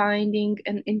me finding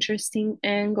an interesting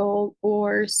angle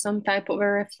or some type of a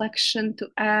reflection to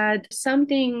add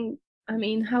something. I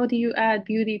mean, how do you add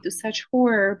beauty to such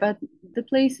horror? But the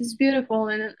place is beautiful,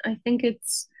 and I think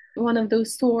it's one of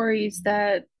those stories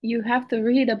that you have to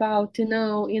read about to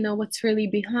know, what's really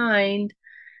behind.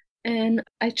 And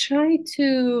I try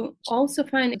to also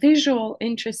find visual,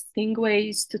 interesting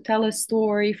ways to tell a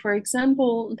story. For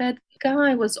example, that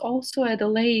guy was also at a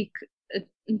lake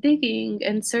digging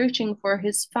and searching for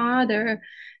his father.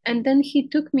 And then he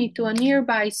took me to a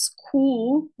nearby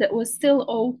school that was still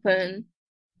open.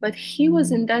 but he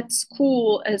was in that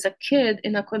school as a kid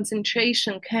in a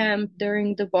concentration camp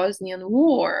during the Bosnian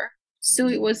War. So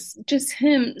it was just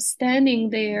him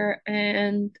standing there,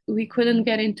 and we couldn't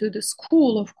get into the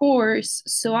school, of course.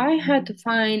 So I had to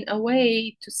find a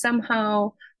way to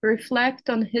somehow reflect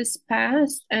on his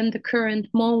past and the current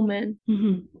moment.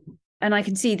 Mm-hmm. And I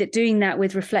can see that doing that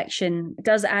with reflection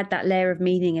does add that layer of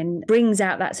meaning and brings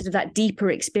out that sort of that deeper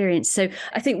experience. So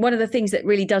I think one of the things that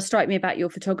really does strike me about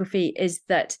your photography is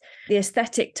that the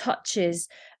aesthetic touches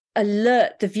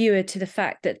alert the viewer to the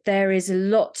fact that there is a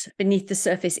lot beneath the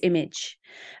surface image,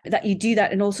 that you do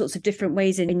that in all sorts of different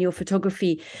ways in your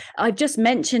photography. I've just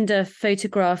mentioned a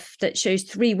photograph that shows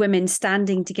 3 women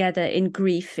standing together in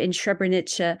grief in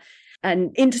Srebrenica.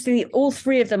 And interestingly, all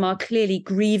 3 of them are clearly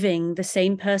grieving the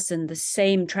same person, the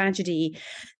same tragedy.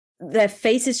 Their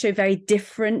faces show very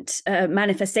different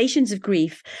manifestations of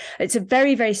grief. It's a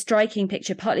very, very striking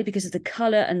picture, partly because of the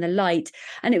color and the light.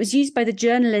 And it was used by the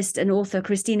journalist and author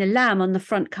Christina Lamb on the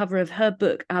front cover of her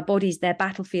book, Our Bodies, Their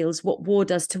Battlefields, What War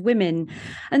Does to Women.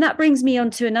 And that brings me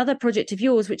on to another project of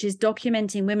yours, which is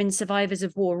documenting women survivors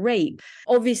of war rape,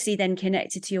 obviously then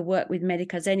connected to your work with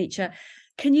Medica Zenica.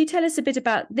 Can you tell us a bit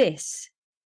about this?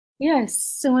 Yes,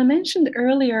 so I mentioned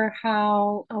earlier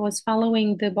how I was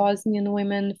following the Bosnian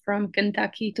women from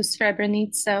Kentucky to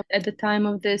Srebrenica at the time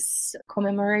of this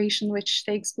commemoration, which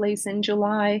takes place in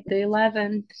July the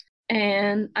 11th.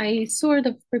 And I sort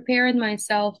of prepared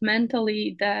myself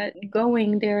mentally that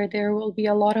going there will be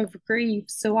a lot of grief.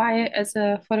 So I, as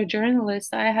a photojournalist,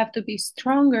 I have to be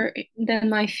stronger than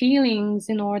my feelings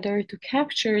in order to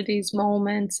capture these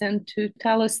moments and to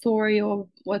tell a story of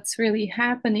what's really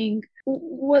happening.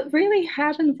 What really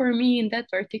happened for me in that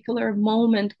particular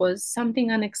moment was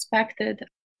something unexpected.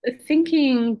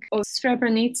 Thinking of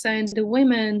Srebrenica and the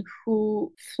women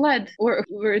who fled or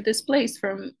were displaced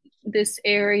from this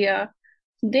area,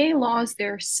 they lost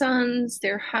their sons,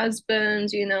 their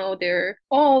husbands, they're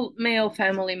all male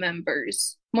family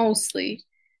members, mostly.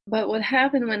 But what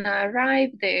happened when I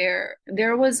arrived there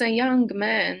was a young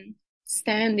man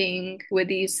standing with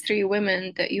these 3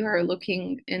 women that you are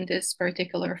looking in this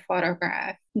particular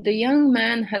photograph. The young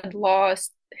man had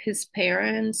lost his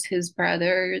parents, his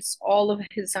brothers, all of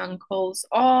his uncles,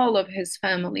 all of his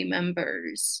family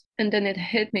members. And then it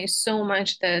hit me so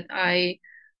much that I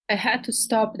had to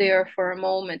stop there for a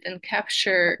moment and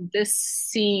capture this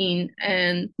scene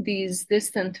and these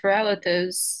distant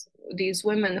relatives, these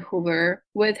women who were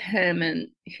with him and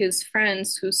his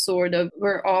friends who sort of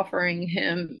were offering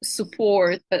him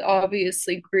support, but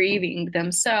obviously grieving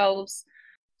themselves.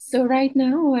 So right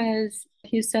now, as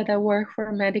you said, I work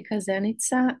for Medica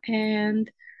Zenica,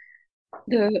 and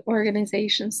the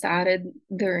organization started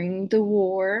during the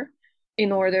war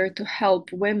in order to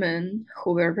help women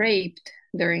who were raped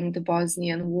during the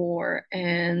Bosnian War.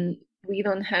 And we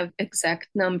don't have exact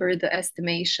number. The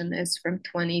estimation is from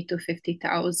 20 to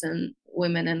 50,000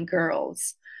 women and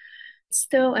girls. It's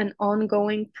still an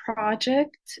ongoing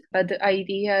project, but the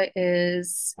idea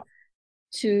is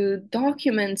to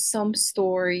document some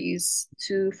stories,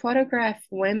 to photograph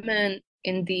women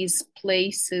in these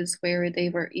places where they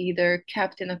were either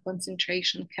kept in a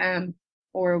concentration camp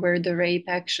or where the rape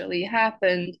actually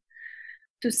happened,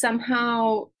 to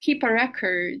somehow keep a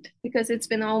record, because it's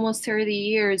been almost 30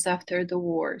 years after the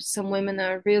war. Some women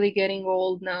are really getting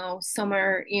old now, some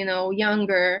are,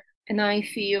 younger, and I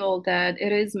feel that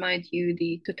it is my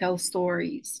duty to tell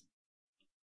stories.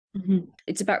 Mm-hmm.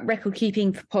 It's about record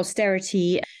keeping for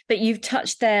posterity, but you've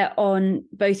touched there on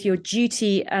both your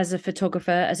duty as a photographer,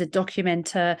 as a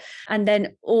documenter, and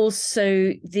then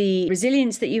also the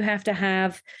resilience that you have to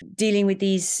have dealing with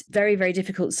these very, very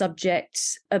difficult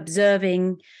subjects,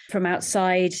 observing from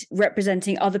outside,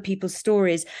 representing other people's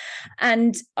stories.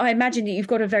 And I imagine that you've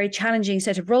got a very challenging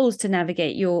set of roles to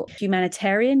navigate. You're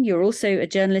humanitarian, you're also a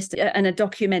journalist and a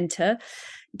documenter.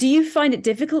 Do you find it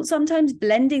difficult sometimes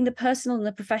blending the personal and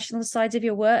the professional sides of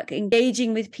your work,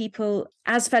 engaging with people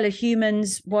as fellow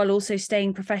humans while also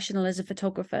staying professional as a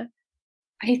photographer?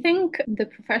 I think the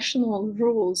professional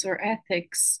rules or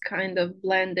ethics kind of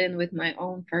blend in with my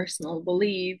own personal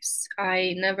beliefs.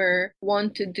 I never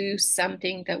want to do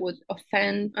something that would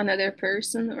offend another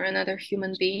person or another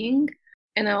human being.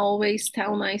 And I always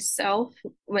tell myself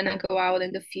when I go out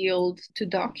in the field to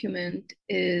document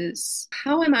is,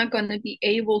 how am I going to be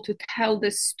able to tell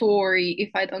this story if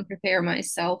I don't prepare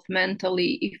myself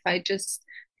mentally, if I just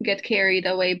get carried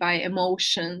away by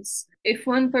emotions? If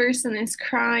one person is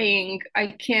crying,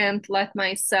 I can't let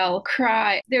myself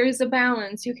cry. There is a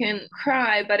balance. You can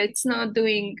cry, but it's not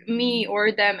doing me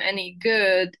or them any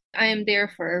good. I am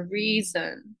there for a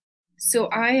reason. So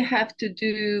I have to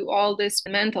do all this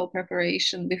mental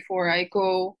preparation before I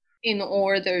go in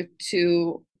order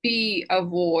to be a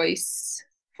voice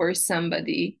for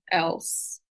somebody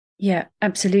else. Yeah,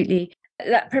 absolutely.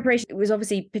 That preparation was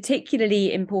obviously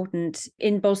particularly important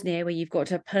in Bosnia, where you've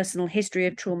got a personal history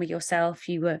of trauma yourself.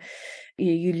 You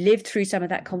lived through some of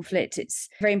that conflict. It's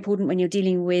very important when you're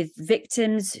dealing with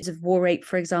victims of war rape,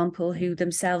 for example, who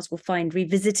themselves will find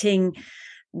revisiting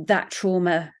that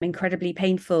trauma incredibly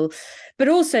painful, but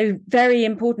also very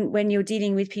important when you're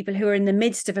dealing with people who are in the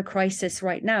midst of a crisis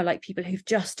right now, like people who've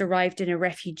just arrived in a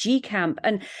refugee camp.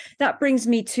 And that brings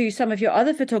me to some of your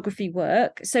other photography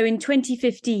work. So in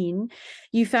 2015,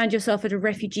 you found yourself at a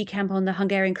refugee camp on the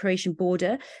Hungarian-Croatian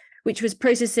border, which was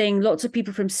processing lots of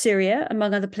people from Syria,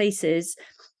 among other places.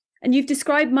 And you've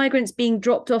described migrants being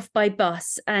dropped off by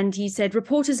bus, and you said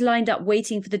reporters lined up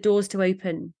waiting for the doors to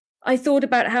open. I thought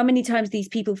about how many times these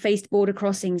people faced border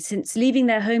crossings. Since leaving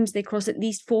their homes, they cross at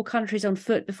least 4 countries on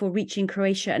foot before reaching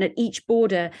Croatia. And at each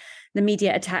border, the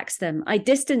media attacks them. I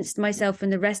distanced myself from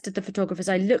the rest of the photographers.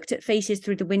 I looked at faces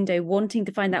through the window, wanting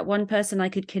to find that one person I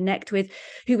could connect with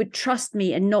who would trust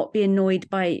me and not be annoyed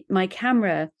by my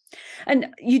camera.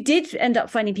 And you did end up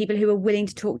finding people who were willing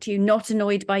to talk to you, not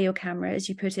annoyed by your camera, as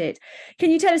you put it. Can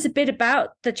you tell us a bit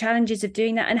about the challenges of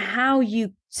doing that and how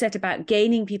you set about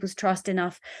gaining people's trust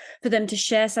enough for them to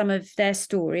share some of their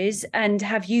stories and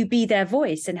have you be their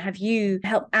voice and have you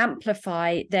help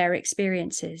amplify their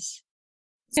experiences?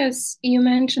 Yes, you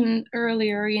mentioned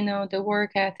earlier, the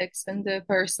work ethics and the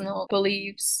personal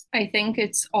beliefs. I think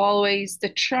it's always the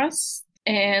trust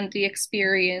and the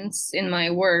experience in my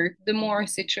work. The more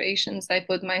situations I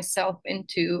put myself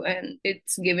into, and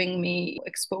it's giving me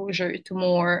exposure to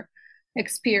more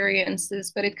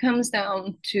experiences, but it comes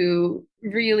down to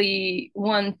really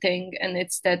one thing, and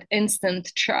it's that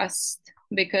instant trust.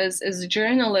 Because as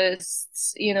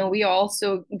journalists, we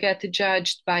also get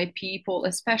judged by people,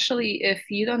 especially if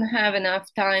you don't have enough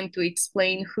time to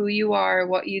explain who you are,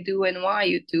 what you do, and why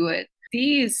you do it.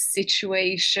 These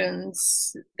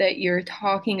situations that you're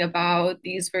talking about,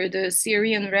 these were the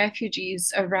Syrian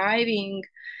refugees arriving,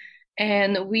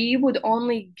 and we would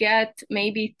only get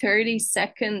maybe 30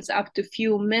 seconds up to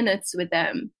few minutes with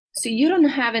them. So you don't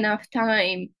have enough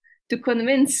time to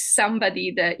convince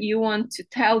somebody that you want to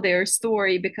tell their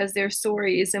story because their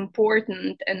story is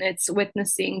important and it's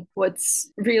witnessing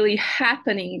what's really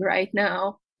happening right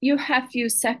now. You have few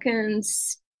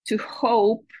seconds to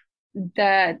hope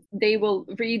that they will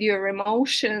read your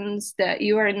emotions, that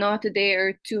you are not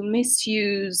there to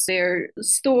misuse their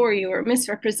story or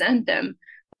misrepresent them.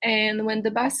 And when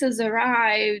the buses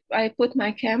arrived, I put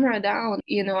my camera down.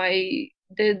 I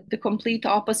did the complete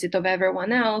opposite of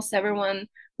everyone else. Everyone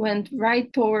went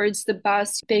right towards the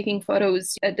bus, taking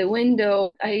photos at the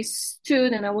window. I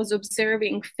stood and I was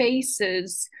observing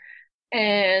faces,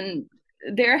 and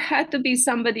there had to be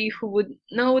somebody who would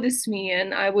notice me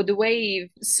and I would wave.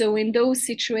 So in those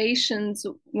situations,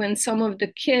 when some of the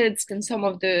kids and some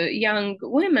of the young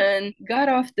women got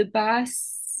off the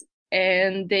bus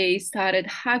and they started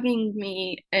hugging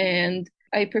me, and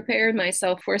I prepared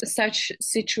myself for such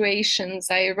situations.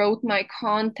 I wrote my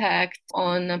contact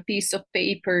on a piece of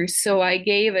paper. So I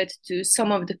gave it to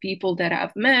some of the people that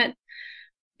I've met,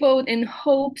 both in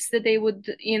hopes that they would,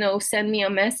 send me a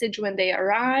message when they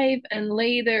arrive, and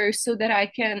later so that I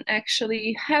can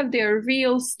actually have their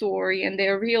real story and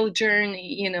their real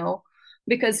journey,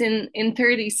 because in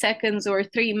 30 seconds or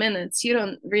 3 minutes, you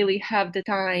don't really have the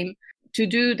time to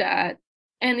do that.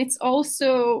 And it's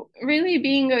also really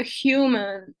being a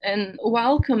human and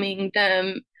welcoming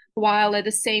them while at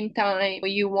the same time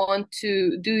you want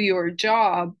to do your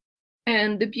job.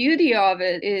 And the beauty of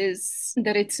it is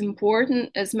that it's important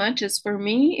as much as for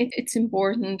me, it's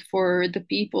important for the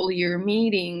people you're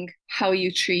meeting, how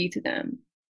you treat them.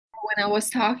 When I was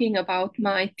talking about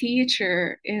my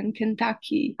teacher in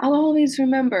Kentucky, I'll always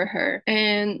remember her.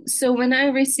 And so when I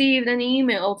received an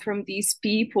email from these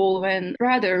people, when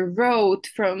rather wrote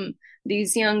from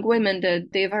these young women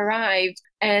that they've arrived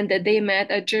and that they met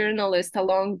a journalist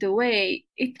along the way,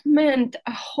 it meant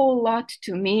a whole lot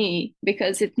to me,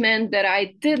 because it meant that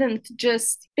I didn't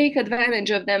just take advantage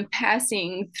of them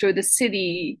passing through the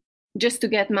city just to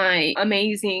get my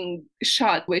amazing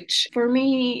shot, which for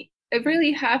me, I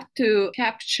really have to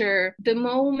capture the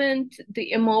moment,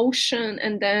 the emotion,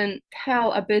 and then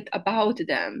tell a bit about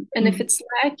them. And if it's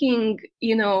lacking,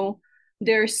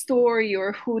 their story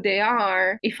or who they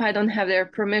are, if I don't have their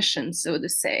permission, so to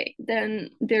say, then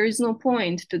there is no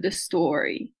point to the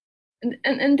story.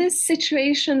 And this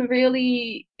situation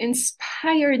really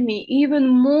inspired me even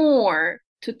more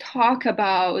to talk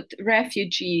about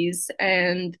refugees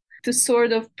and to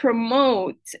sort of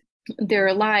promote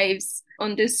their lives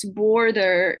on this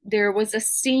border. There was a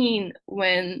scene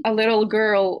when a little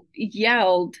girl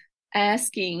yelled,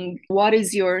 asking, "What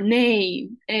is your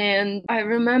name?" And I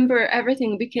remember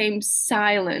everything became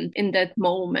silent in that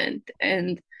moment.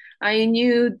 And I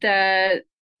knew that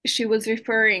she was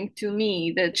referring to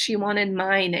me, that she wanted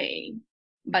my name.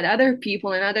 But other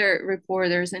people and other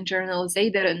reporters and journalists, they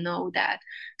didn't know that.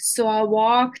 So I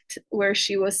walked where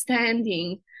she was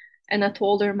standing and I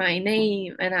told her my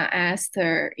name and I asked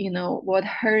her, what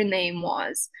her name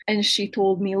was. And she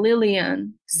told me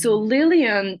Lillian. So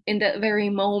Lillian, in that very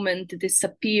moment,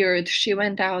 disappeared. She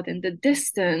went out in the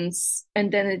distance.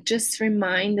 And then it just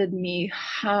reminded me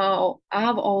how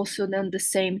I've also done the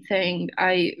same thing.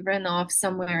 I ran off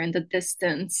somewhere in the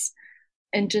distance,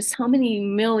 and just how many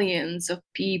millions of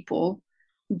people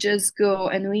just go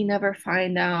and we never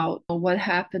find out what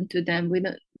happened to them.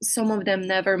 Some of them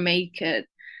never make it.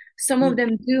 Some of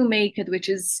them do make it, which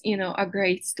is, a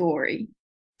great story.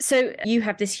 So you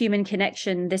have this human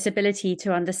connection, this ability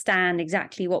to understand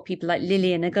exactly what people like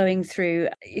Lillian are going through.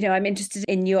 I'm interested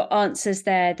in your answers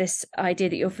there, this idea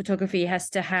that your photography has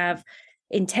to have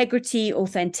integrity,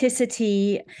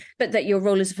 authenticity, but that your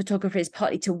role as a photographer is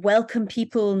partly to welcome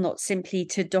people, not simply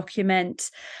to document.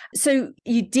 So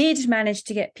you did manage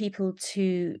to get people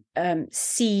to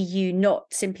see you not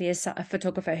simply as a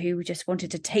photographer who just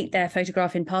wanted to take their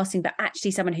photograph in passing, but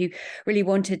actually someone who really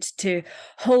wanted to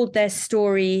hold their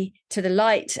story to the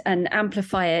light and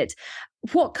amplify it.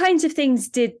 What kinds of things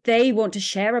did they want to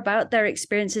share about their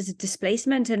experiences of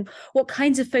displacement, and what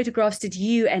kinds of photographs did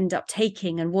you end up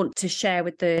taking and want to share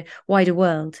with the wider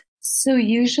world? So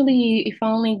usually if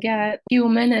I only get a few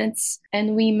minutes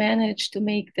and we manage to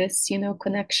make this,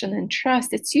 connection and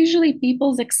trust, it's usually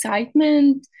people's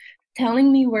excitement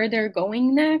telling me where they're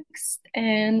going next.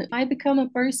 And I become a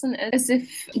person as if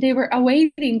they were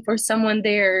awaiting for someone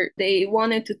there. They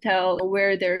wanted to tell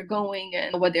where they're going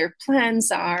and what their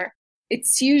plans are.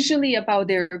 It's usually about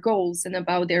their goals and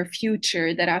about their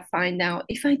future that I find out.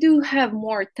 If I do have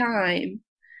more time,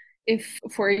 if,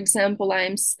 for example,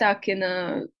 I'm stuck in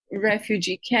a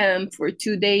refugee camp for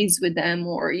 2 days with them,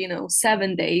 or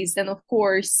 7 days, then of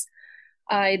course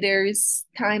there's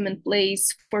time and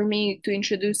place for me to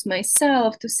introduce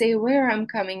myself, to say where I'm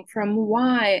coming from,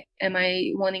 why am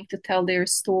I wanting to tell their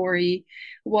story,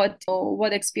 what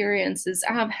experiences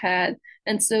I've had.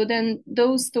 And so then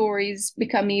those stories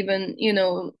become even,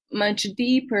 much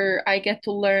deeper. I get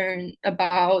to learn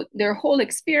about their whole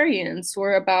experience,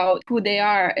 or about who they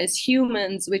are as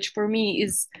humans, which for me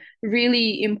is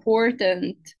really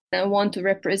important. I want to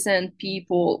represent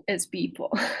people as people.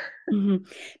 Mm-hmm.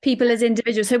 People as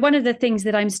individuals. So one of the things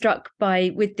that I'm struck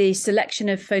by with the selection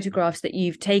of photographs that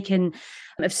you've taken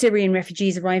of Syrian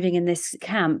refugees arriving in this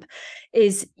camp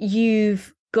is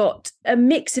you've got a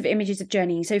mix of images of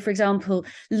journeying. So, for example,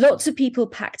 lots of people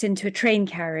packed into a train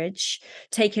carriage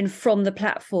taken from the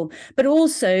platform, but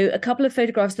also a couple of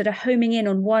photographs that are homing in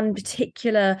on one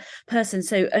particular person.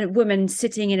 So a woman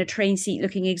sitting in a train seat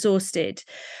looking exhausted,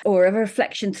 or a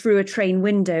reflection through a train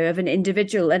window of an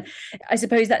individual. And I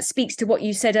suppose that speaks to what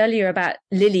you said earlier about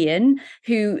Lillian,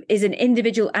 who is an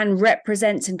individual and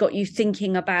represents and got you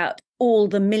thinking about all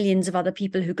the millions of other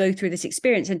people who go through this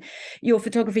experience. And your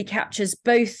photography captures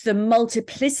both the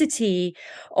multiplicity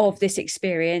of this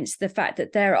experience, the fact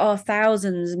that there are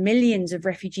thousands, millions of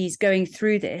refugees going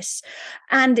through this,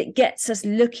 and it gets us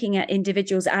looking at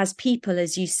individuals as people,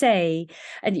 as you say.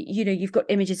 And, you've got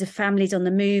images of families on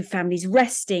the move, families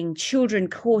resting, children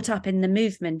caught up in the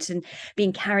movement and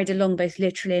being carried along both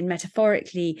literally and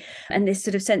metaphorically, and this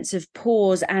sort of sense of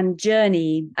pause and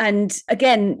journey. And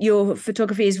again, your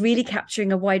photography is really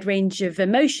capturing a wide range of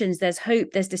emotions. There's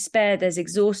hope, there's despair, there's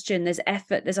exhaustion, there's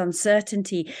effort, there's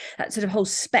uncertainty, that sort of whole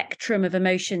spectrum of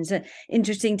emotions.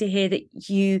 Interesting to hear that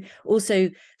you also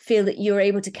feel that you're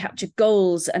able to capture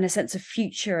goals and a sense of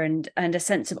future and a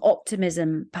sense of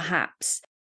optimism, perhaps.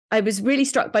 I was really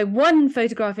struck by one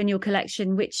photograph in your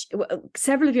collection, which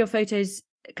several of your photos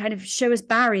kind of show us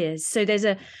barriers. So there's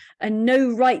a no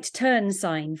right turn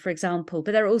sign, for example,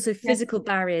 but there are also physical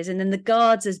barriers, and then the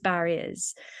guards as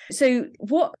barriers. So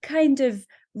what kind of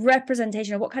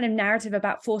representation, or what kind of narrative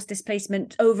about forced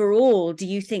displacement overall do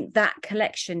you think that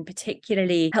collection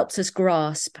particularly helps us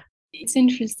grasp? It's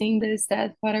interesting, there's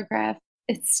that photograph.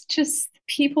 It's just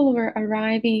people were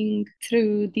arriving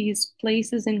through these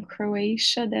places in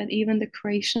Croatia that even the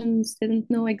Croatians didn't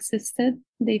know existed.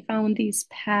 They found these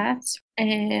paths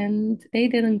and they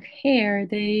didn't care.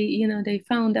 They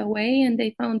found a way, and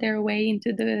they found their way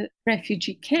into the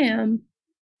refugee camp.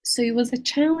 So it was a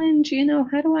challenge,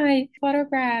 how do I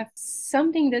photograph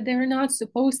something that they're not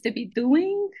supposed to be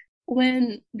doing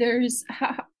when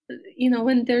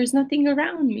when there's nothing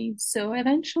around me. So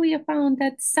eventually I found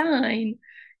that sign,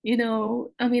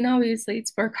 I mean, obviously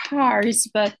it's for cars,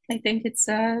 but I think it's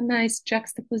a nice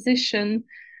juxtaposition.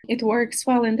 It works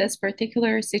well in this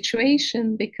particular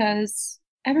situation because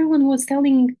everyone was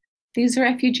telling these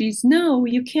refugees, no,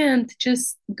 you can't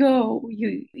just go.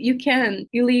 You can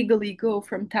illegally go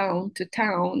from town to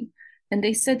town. And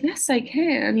they said, yes, I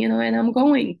can, and I'm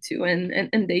going to.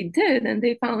 And they did, and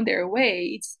they found their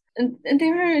ways. And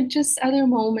there are just other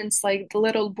moments like the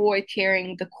little boy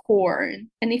carrying the corn.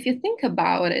 And if you think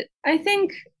about it, I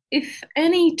think if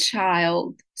any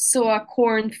child saw a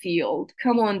cornfield,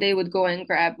 come on, they would go and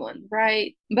grab one,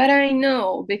 right? But I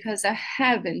know because I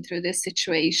have been through this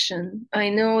situation. I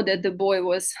know that the boy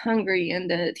was hungry and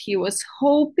that he was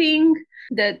hoping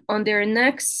that on their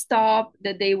next stop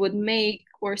that they would make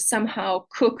or somehow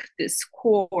cook this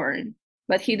corn.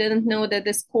 But he didn't know that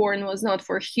this corn was not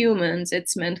for humans,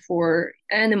 it's meant for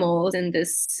animals in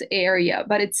this area.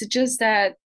 But it's just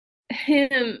that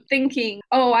him thinking,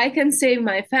 oh, I can save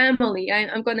my family.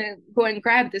 I'm going to go and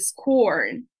grab this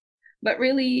corn. But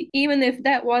really, even if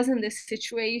that wasn't the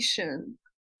situation,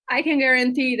 I can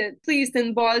guarantee that, at least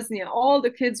in Bosnia, all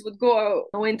the kids would go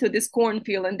into this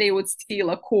cornfield and they would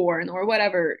steal a corn or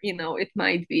whatever, it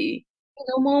might be.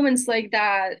 Moments like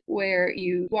that where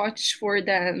you watch for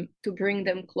them to bring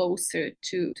them closer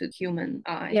to human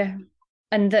eye. Yeah.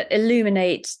 And that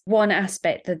illuminate one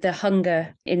aspect, that the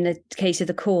hunger in the case of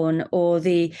the corn, or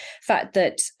the fact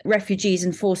that refugees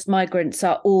and forced migrants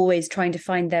are always trying to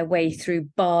find their way through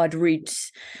barred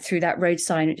routes through that road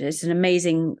sign. It's an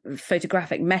amazing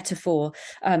photographic metaphor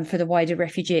for the wider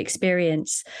refugee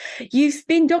experience. You've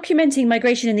been documenting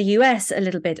migration in the US a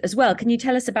little bit as well. Can you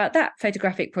tell us about that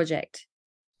photographic project?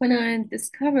 When I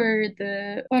discovered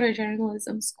the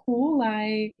photojournalism school,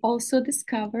 I also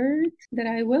discovered that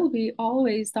I will be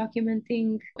always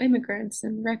documenting immigrants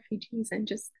and refugees. And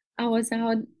just, I was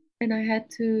out and I had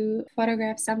to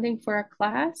photograph something for a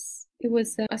class. It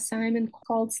was an assignment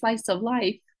called Slice of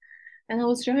Life. And I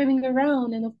was driving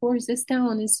around, and of course, this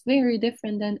town is very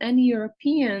different than any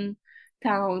European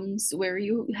towns where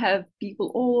you have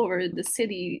people all over the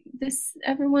city.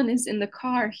 Everyone is in the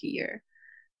car here.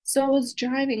 So I was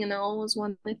driving and I almost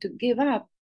wanted to give up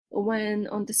when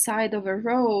on the side of a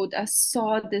road I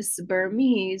saw this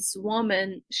Burmese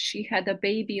woman. She had a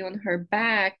baby on her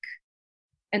back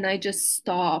and I just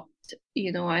stopped.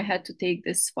 I had to take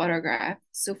this photograph.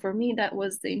 So for me, that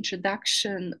was the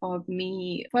introduction of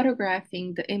me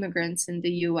photographing the immigrants in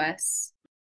the US.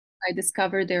 I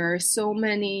discovered there are so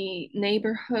many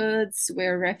neighborhoods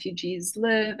where refugees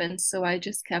live. And so I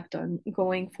just kept on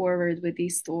going forward with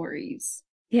these stories.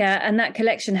 Yeah, and that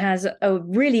collection has a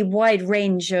really wide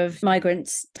range of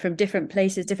migrants from different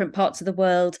places, different parts of the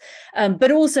world,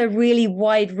 but also really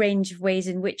wide range of ways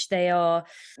in which they are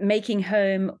making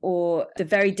home, or the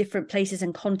very different places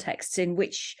and contexts in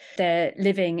which they're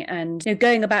living and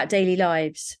going about daily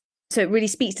lives. So it really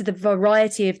speaks to the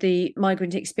variety of the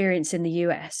migrant experience in the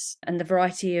US and the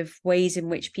variety of ways in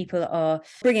which people are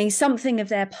bringing something of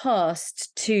their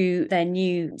past to their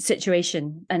new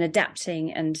situation and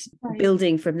adapting and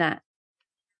building from that.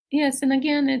 Yes, and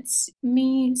again, it's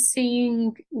me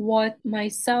seeing what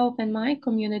myself and my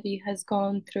community has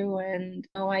gone through, and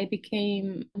I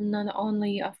became not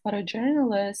only a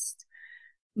photojournalist,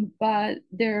 but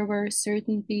there were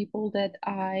certain people that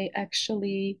I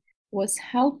actually was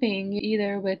helping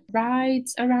either with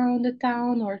rides around the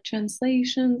town or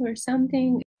translations or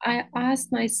something. I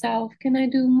asked myself, can I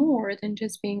do more than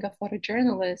just being a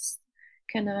photojournalist?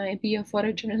 Can I be a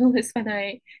photojournalist when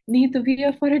I need to be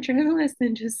a photojournalist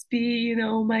and just be,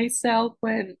 myself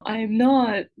when I'm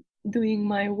not doing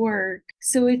my work?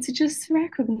 So it's just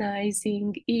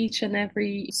recognizing each and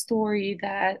every story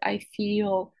that I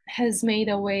feel has made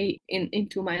a way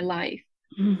into my life.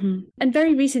 Mm-hmm. And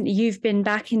very recently, you've been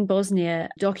back in Bosnia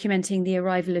documenting the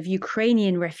arrival of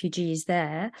Ukrainian refugees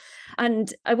there.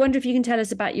 And I wonder if you can tell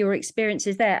us about your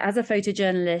experiences there as a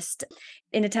photojournalist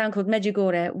in a town called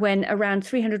Medjugorje, when around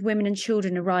 300 women and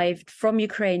children arrived from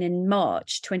Ukraine in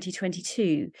March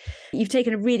 2022. You've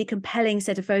taken a really compelling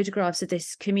set of photographs of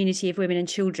this community of women and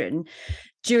children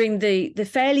during the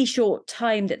fairly short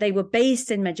time that they were based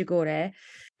in Medjugorje.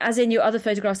 As in your other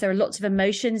photographs, there are lots of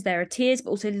emotions. There are tears,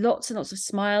 but also lots and lots of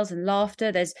smiles and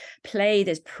laughter. There's play,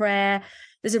 there's prayer.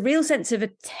 There's a real sense of a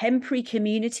temporary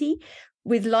community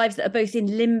with lives that are both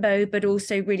in limbo, but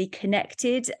also really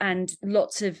connected, and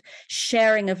lots of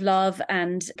sharing of love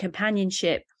and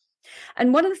companionship.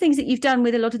 And one of the things that you've done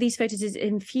with a lot of these photos is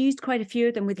infused quite a few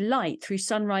of them with light through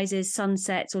sunrises,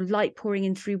 sunsets, or light pouring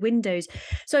in through windows.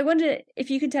 So I wonder if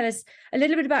you can tell us a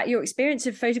little bit about your experience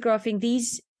of photographing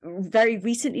these very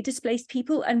recently displaced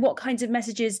people and what kinds of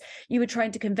messages you were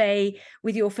trying to convey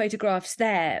with your photographs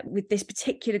there with this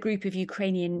particular group of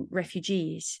Ukrainian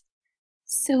refugees.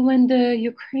 So when the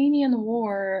Ukrainian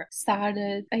war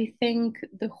started, I think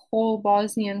the whole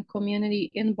Bosnian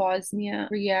community in Bosnia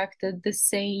reacted the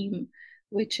same,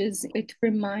 which is it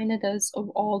reminded us of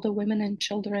all the women and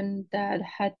children that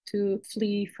had to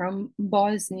flee from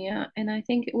Bosnia. And I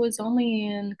think it was only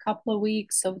in a couple of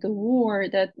weeks of the war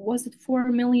that was it 4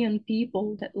 million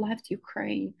people that left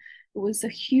Ukraine. It was a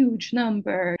huge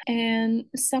number. And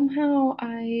somehow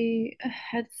I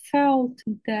had felt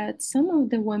that some of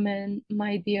the women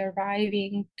might be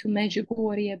arriving to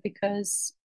Medjugorje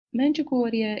because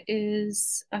Medjugorje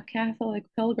is a Catholic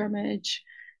pilgrimage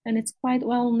and it's quite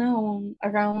well known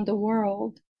around the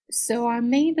world. So I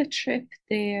made a trip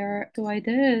there. So I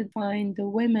did find the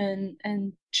women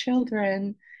and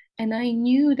children, and I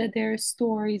knew that their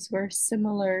stories were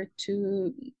similar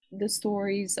to the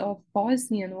stories of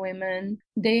Bosnian women.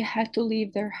 They had to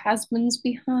leave their husbands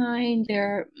behind,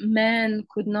 their men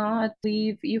could not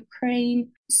leave Ukraine.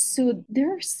 So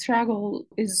their struggle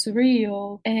is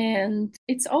real. And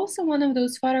it's also one of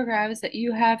those photographs that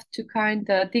you have to kind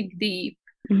of dig deep.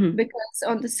 Mm-hmm. Because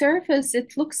on the surface,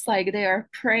 it looks like they are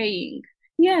praying.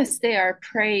 Yes, they are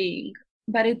praying,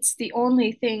 but it's the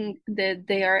only thing that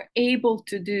they are able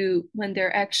to do when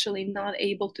they're actually not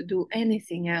able to do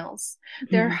anything else.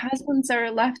 Mm-hmm. Their husbands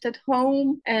are left at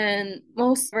home, and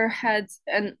most of them had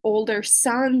an older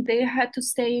son. They had to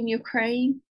stay in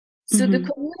Ukraine. So mm-hmm.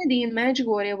 the community in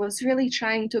Medjugorje was really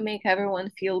trying to make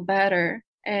everyone feel better.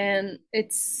 And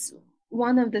it's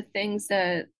one of the things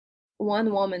that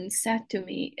one woman said to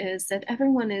me is that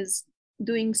everyone is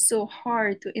doing so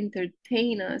hard to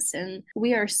entertain us, and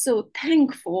we are so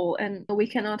thankful, and we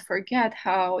cannot forget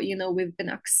how we've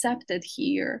been accepted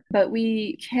here, but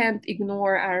we can't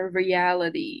ignore our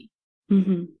reality.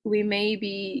 Mm-hmm. We may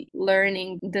be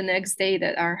learning the next day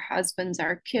that our husbands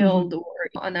are killed,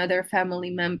 mm-hmm. or another family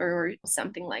member or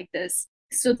something like this.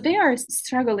 So they are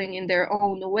struggling in their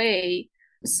own way.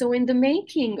 So in the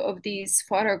making of these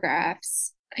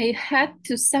photographs, I had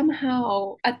to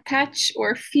somehow attach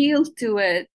or feel to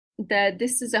it that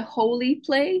this is a holy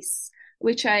place,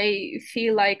 which I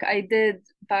feel like I did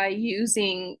by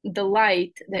using the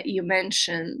light that you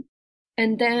mentioned,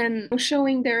 and then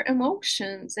showing their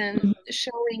emotions and mm-hmm.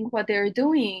 showing what they're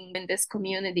doing in this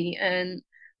community. And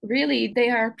really,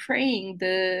 they are praying.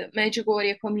 The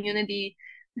Medjugorje community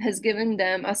has given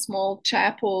them a small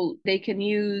chapel they can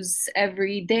use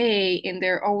every day in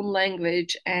their own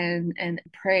language and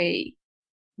pray.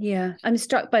 Yeah, I'm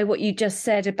struck by what you just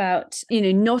said about,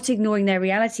 not ignoring their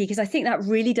reality, because I think that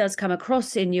really does come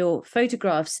across in your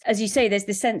photographs. As you say, there's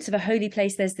this sense of a holy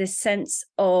place. There's this sense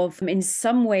of, in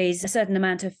some ways, a certain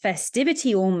amount of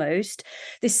festivity almost,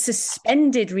 this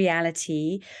suspended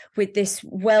reality with this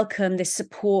welcome, this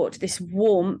support, this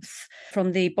warmth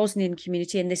from the Bosnian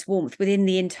community and this warmth within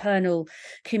the internal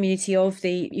community of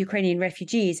the Ukrainian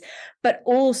refugees, but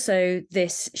also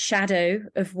this shadow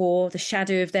of war, the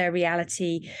shadow of their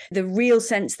reality, the real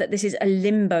sense that this is a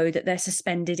limbo that they're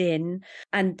suspended in,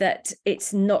 and that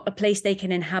it's not a place they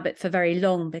can inhabit for very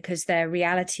long because their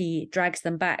reality drags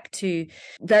them back to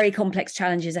very complex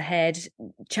challenges ahead,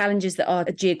 challenges that are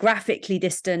geographically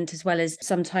distant as well as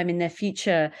sometime in their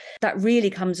future. That really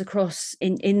comes across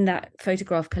in that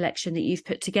photograph collection that you've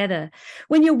put together.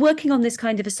 When you're working on this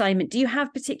kind of assignment, do you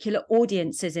have particular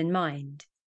audiences in mind?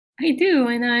 I do,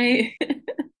 and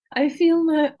I feel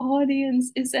my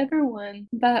audience is everyone,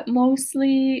 but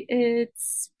mostly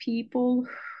it's people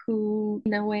who,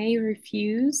 in a way,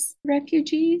 refuse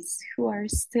refugees, who are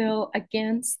still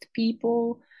against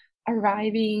people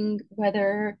arriving,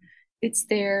 whether it's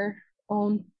their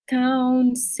own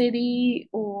town, city,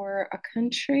 or a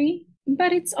country.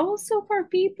 But it's also for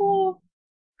people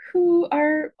who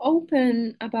are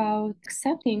open about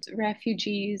accepting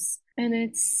refugees, and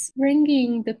it's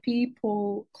bringing the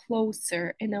people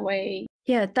closer in a way.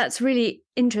 Yeah, that's really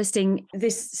interesting.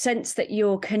 This sense that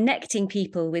you're connecting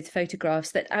people with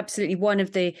photographs, that absolutely one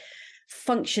of the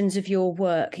functions of your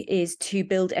work is to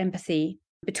build empathy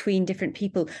between different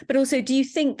people. But also, do you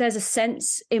think there's a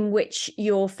sense in which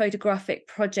your photographic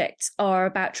projects are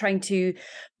about trying to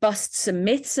bust some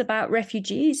myths about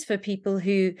refugees for people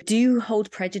who do hold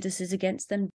prejudices against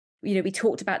them? we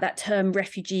talked about that term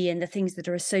refugee and the things that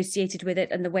are associated with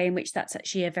it and the way in which that's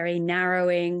actually a very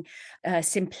narrowing,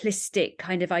 simplistic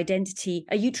kind of identity.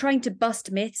 Are you trying to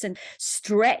bust myths and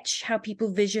stretch how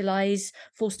people visualize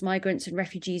forced migrants and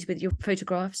refugees with your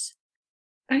photographs?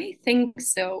 I think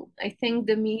so. I think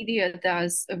the media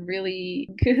does a really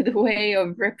good way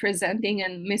of representing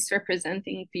and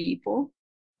misrepresenting people.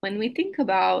 When we think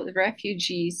about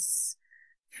refugees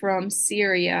from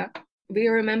Syria, we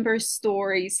remember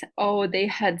stories, oh, they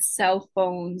had cell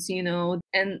phones,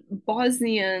 and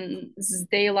Bosnians,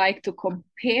 they like to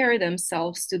compare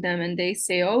themselves to them and they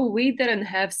say, oh, we didn't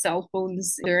have cell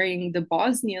phones during the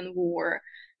Bosnian War.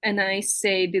 And I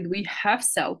say, did we have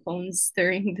cell phones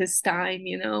during this time,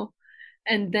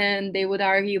 And then they would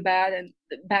argue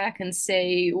back and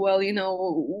say, well,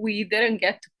 we didn't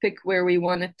get to pick where we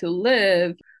wanted to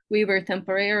live. We were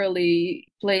temporarily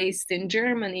placed in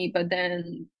Germany, but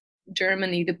then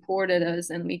Germany deported us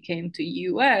and we came to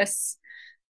US.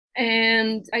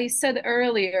 And I said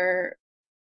earlier,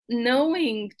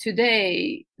 knowing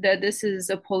today that this is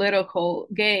a political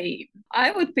game,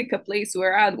 I would pick a place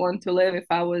where I'd want to live if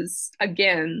I was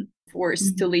again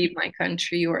forced to leave my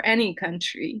country or any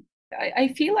country.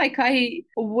 I feel like I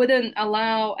wouldn't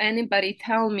allow anybody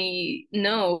tell me,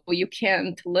 no, you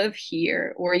can't live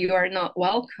here or you are not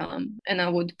welcome, and I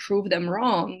would prove them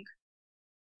wrong.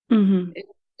 Mm-hmm.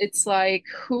 It's like,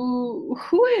 who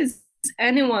is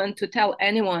anyone to tell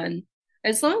anyone?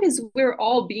 As long as we're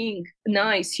all being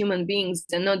nice human beings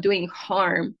and not doing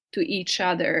harm to each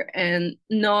other and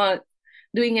not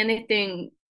doing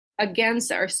anything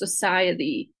against our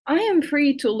society, I am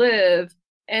free to live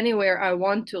anywhere I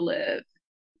want to live.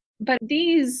 But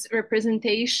these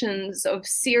representations of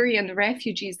Syrian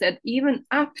refugees that even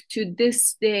up to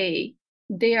this day,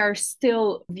 they are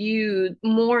still viewed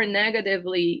more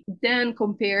negatively than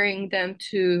comparing them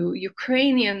to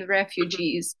Ukrainian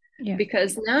refugees. Yeah.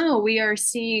 Because now we are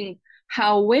seeing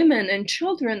how women and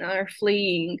children are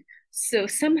fleeing. So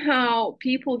somehow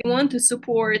people want to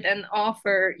support and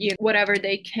offer whatever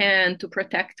they can to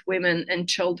protect women and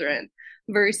children,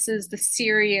 versus the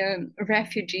Syrian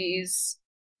refugees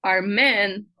are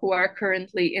men who are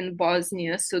currently in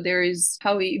Bosnia. So there is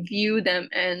how we view them.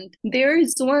 And there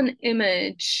is one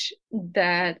image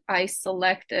that I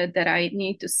selected that I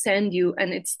need to send you,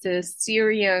 and it's the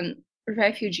Syrian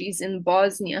refugees in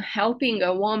Bosnia helping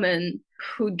a woman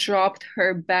who dropped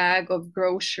her bag of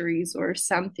groceries or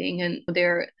something, and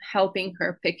they're helping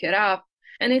her pick it up.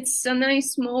 And it's a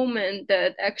nice moment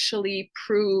that actually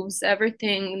proves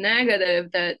everything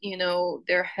negative that,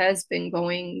 there has been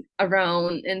going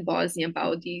around in Bosnia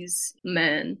about these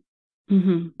men.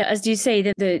 Mm-hmm. As you say,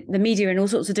 the media in all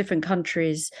sorts of different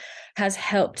countries has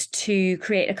helped to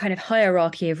create a kind of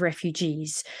hierarchy of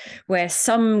refugees, where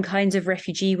some kinds of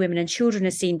refugee women and children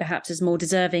are seen perhaps as more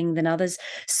deserving than others.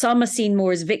 Some are seen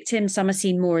more as victims, some are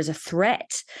seen more as a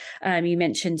threat. You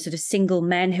mentioned sort of single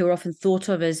men who are often thought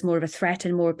of as more of a threat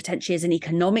and more potentially as an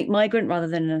economic migrant rather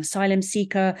than an asylum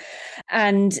seeker.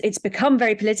 And it's become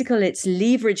very political. It's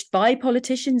leveraged by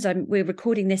politicians. We're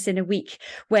recording this in a week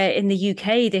where in the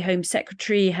UK, the Home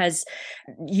Secretary has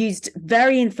used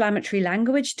very inflammatory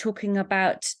language, talking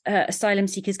about asylum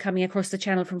seekers coming across the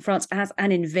channel from France as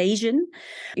an invasion,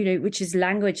 which is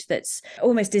language that's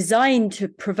almost designed to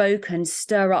provoke and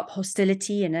stir up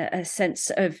hostility and a sense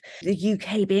of the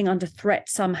UK being under threat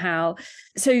somehow.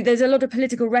 So there's a lot of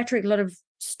political rhetoric, a lot of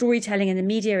storytelling in the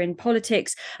media, in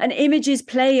politics, and images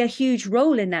play a huge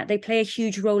role in that. They play a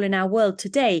huge role in our world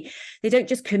today. They don't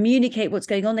just communicate what's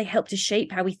going on, they help to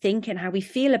shape how we think and how we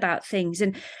feel about things.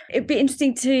 And it'd be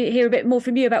interesting to hear a bit more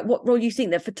from you about what role you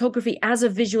think that photography as a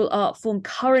visual art form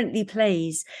currently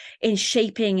plays in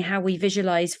shaping how we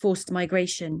visualize forced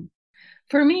migration.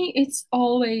 For me, it's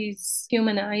always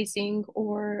humanizing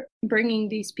or bringing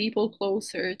these people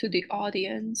closer to the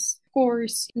audience. Of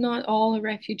course, not all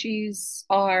refugees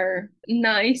are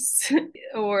nice,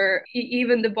 or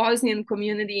even the Bosnian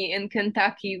community in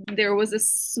Kentucky, there was a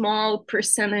small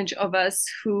percentage of us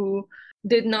who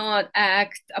did not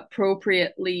act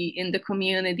appropriately in the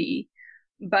community.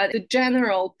 But the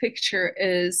general picture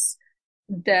is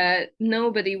that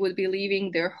nobody would be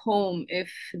leaving their home if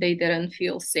they didn't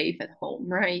feel safe at home,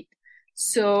 right?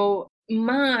 So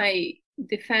my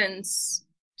defense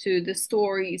to the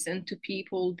stories and to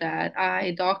people that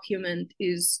I document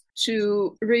is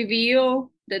to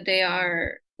reveal that they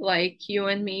are like you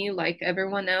and me, like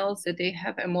everyone else, that they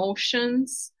have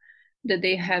emotions, that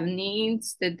they have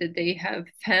needs, that they have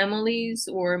families,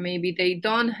 or maybe they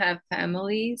don't have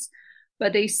families,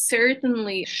 but they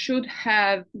certainly should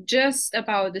have just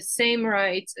about the same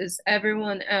rights as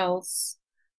everyone else.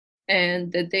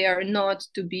 and that they are not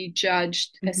to be judged,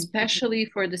 Mm-hmm. especially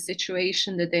for the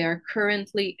situation that they are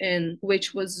currently in,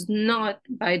 which was not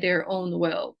by their own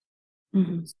will.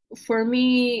 Mm-hmm. For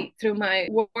me, through my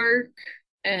work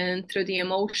and through the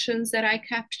emotions that I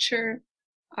capture,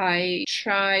 I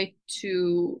try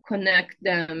to connect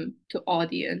them to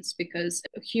audience, because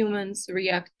humans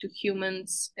react to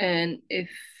humans, and if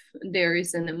there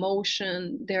is an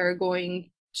emotion, they're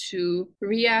going to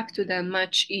react to them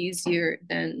much easier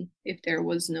than if there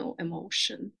was no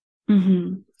emotion.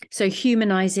 Mm-hmm. So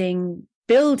humanizing,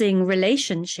 building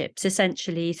relationships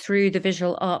essentially through the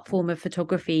visual art form of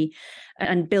photography,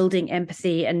 and building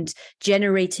empathy and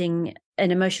generating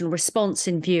an emotional response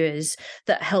in viewers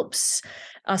that helps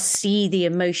us see the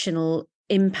emotional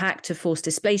impact of forced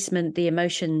displacement, the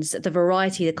emotions, the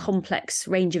variety, the complex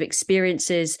range of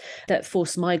experiences that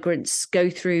forced migrants go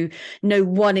through, no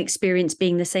one experience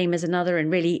being the same as another,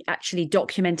 and really actually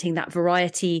documenting that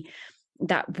variety,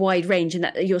 that wide range. And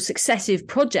that your successive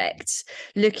projects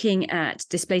looking at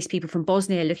displaced people from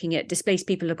Bosnia, looking at displaced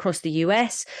people across the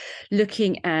US,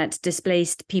 looking at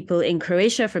displaced people in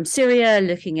Croatia from Syria,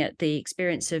 looking at the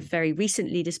experience of very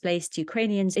recently displaced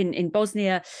Ukrainians in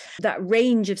Bosnia, that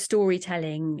range of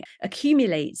storytelling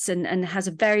accumulates and has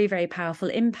a very, very powerful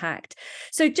impact.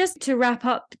 So just to wrap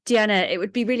up, Diana, it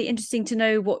would be really interesting to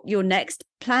know what your next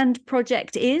planned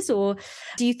project is, or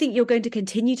do you think you're going to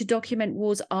continue to document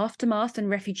war's aftermath and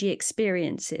refugee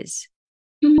experiences?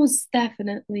 Most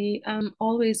definitely. I'm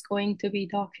always going to be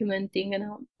documenting, and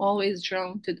I'm always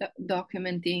drawn to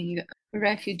documenting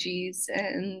refugees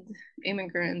and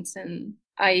immigrants. And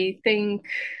I think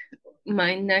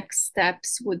my next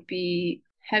steps would be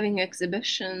having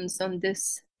exhibitions on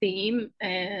this theme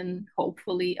and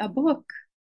hopefully a book.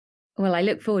 Well, I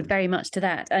look forward very much to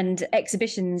that. And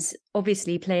exhibitions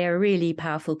obviously play a really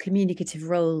powerful communicative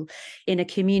role in a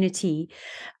community.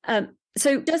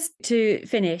 So just to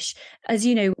finish, as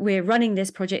you know, we're running this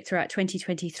project throughout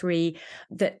 2023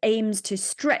 that aims to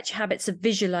stretch habits of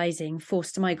visualizing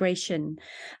forced migration.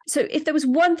 So if there was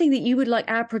one thing that you would like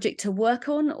our project to work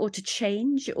on or to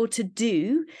change or to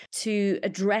do to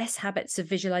address habits of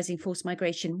visualizing forced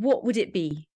migration, what would it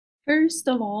be? First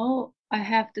of all, I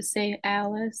have to say,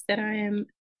 Alice, that I am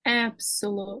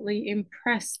absolutely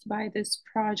impressed by this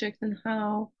project and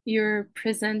how you're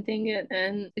presenting it.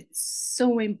 And it's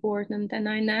so important. And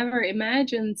I never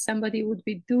imagined somebody would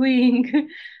be doing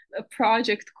a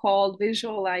project called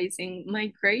Visualizing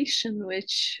Migration,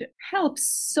 which helps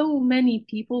so many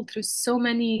people through so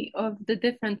many of the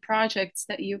different projects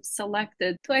that you've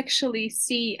selected to actually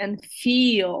see and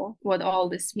feel what all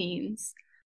this means.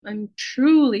 I'm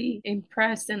truly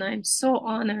impressed, and I'm so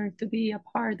honored to be a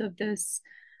part of this.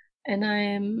 And I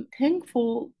am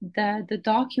thankful that the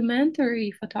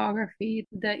documentary photography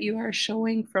that you are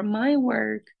showing from my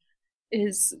work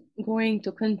is going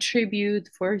to contribute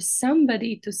for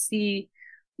somebody to see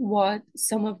what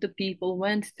some of the people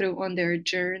went through on their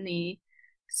journey,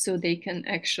 so they can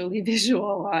actually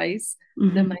visualize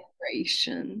the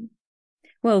migration.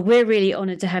 Well, we're really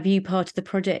honoured to have you part of the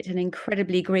project, and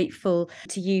incredibly grateful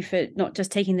to you for not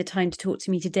just taking the time to talk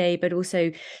to me today, but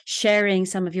also sharing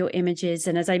some of your images.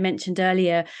 And as I mentioned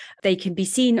earlier, they can be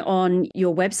seen on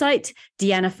your website,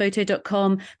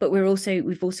 dianaphoto.com, but we've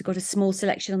also got a small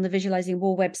selection on the Visualizing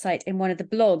War website in one of the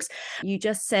blogs. You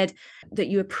just said that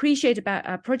you appreciate about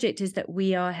our project is that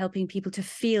we are helping people to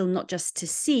feel, not just to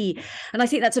see. And I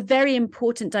think that's a very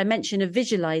important dimension of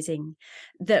visualizing,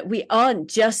 that we aren't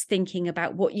just thinking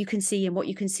about what you can see and what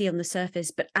you can see on the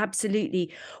surface, but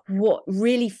absolutely what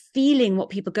really feeling what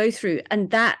people go through. And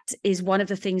that is one of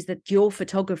the things that your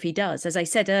photography does. As I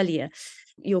said earlier,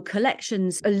 your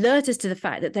collections alert us to the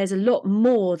fact that there's a lot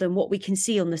more than what we can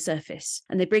see on the surface.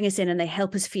 And they bring us in and they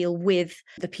help us feel with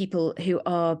the people who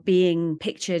are being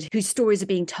pictured, whose stories are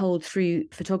being told through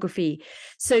photography.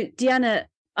 So, Diana,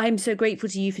 I'm so grateful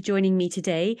to you for joining me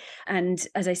today. And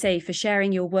as I say, for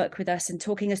sharing your work with us and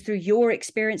talking us through your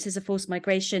experiences of forced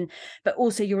migration, but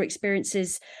also your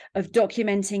experiences of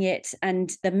documenting it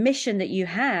and the mission that you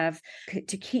have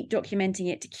to keep documenting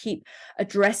it, to keep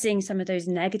addressing some of those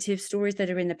negative stories that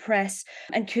are in the press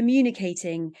and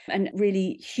communicating and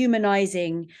really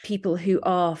humanizing people who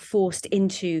are forced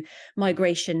into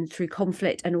migration through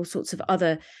conflict and all sorts of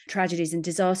other tragedies and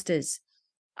disasters.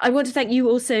 I want to thank you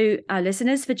also, our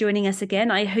listeners, for joining us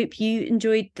again. I hope you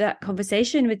enjoyed that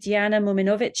conversation with Diana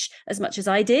Muminovic as much as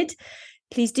I did.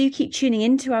 Please do keep tuning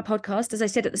into our podcast. As I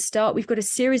said at the start, we've got a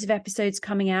series of episodes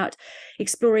coming out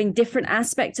exploring different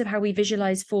aspects of how we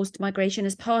visualize forced migration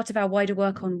as part of our wider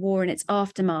work on war and its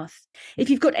aftermath. If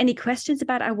you've got any questions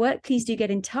about our work, please do get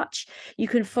in touch. You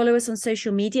can follow us on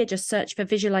social media, just search for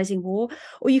Visualizing War,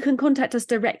 or you can contact us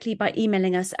directly by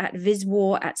emailing us at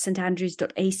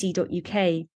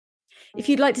viswar@standrews.ac.uk. If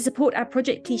you'd like to support our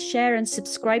project, please share and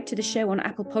subscribe to the show on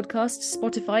Apple Podcasts,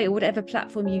 Spotify, or whatever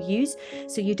platform you use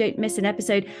so you don't miss an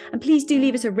episode. And please do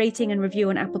leave us a rating and review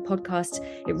on Apple Podcasts.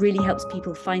 It really helps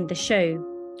people find the show.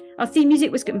 Our theme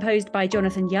music was composed by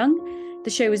Jonathan Young. The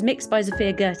show was mixed by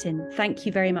Zofia Gertin. Thank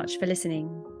you very much for listening.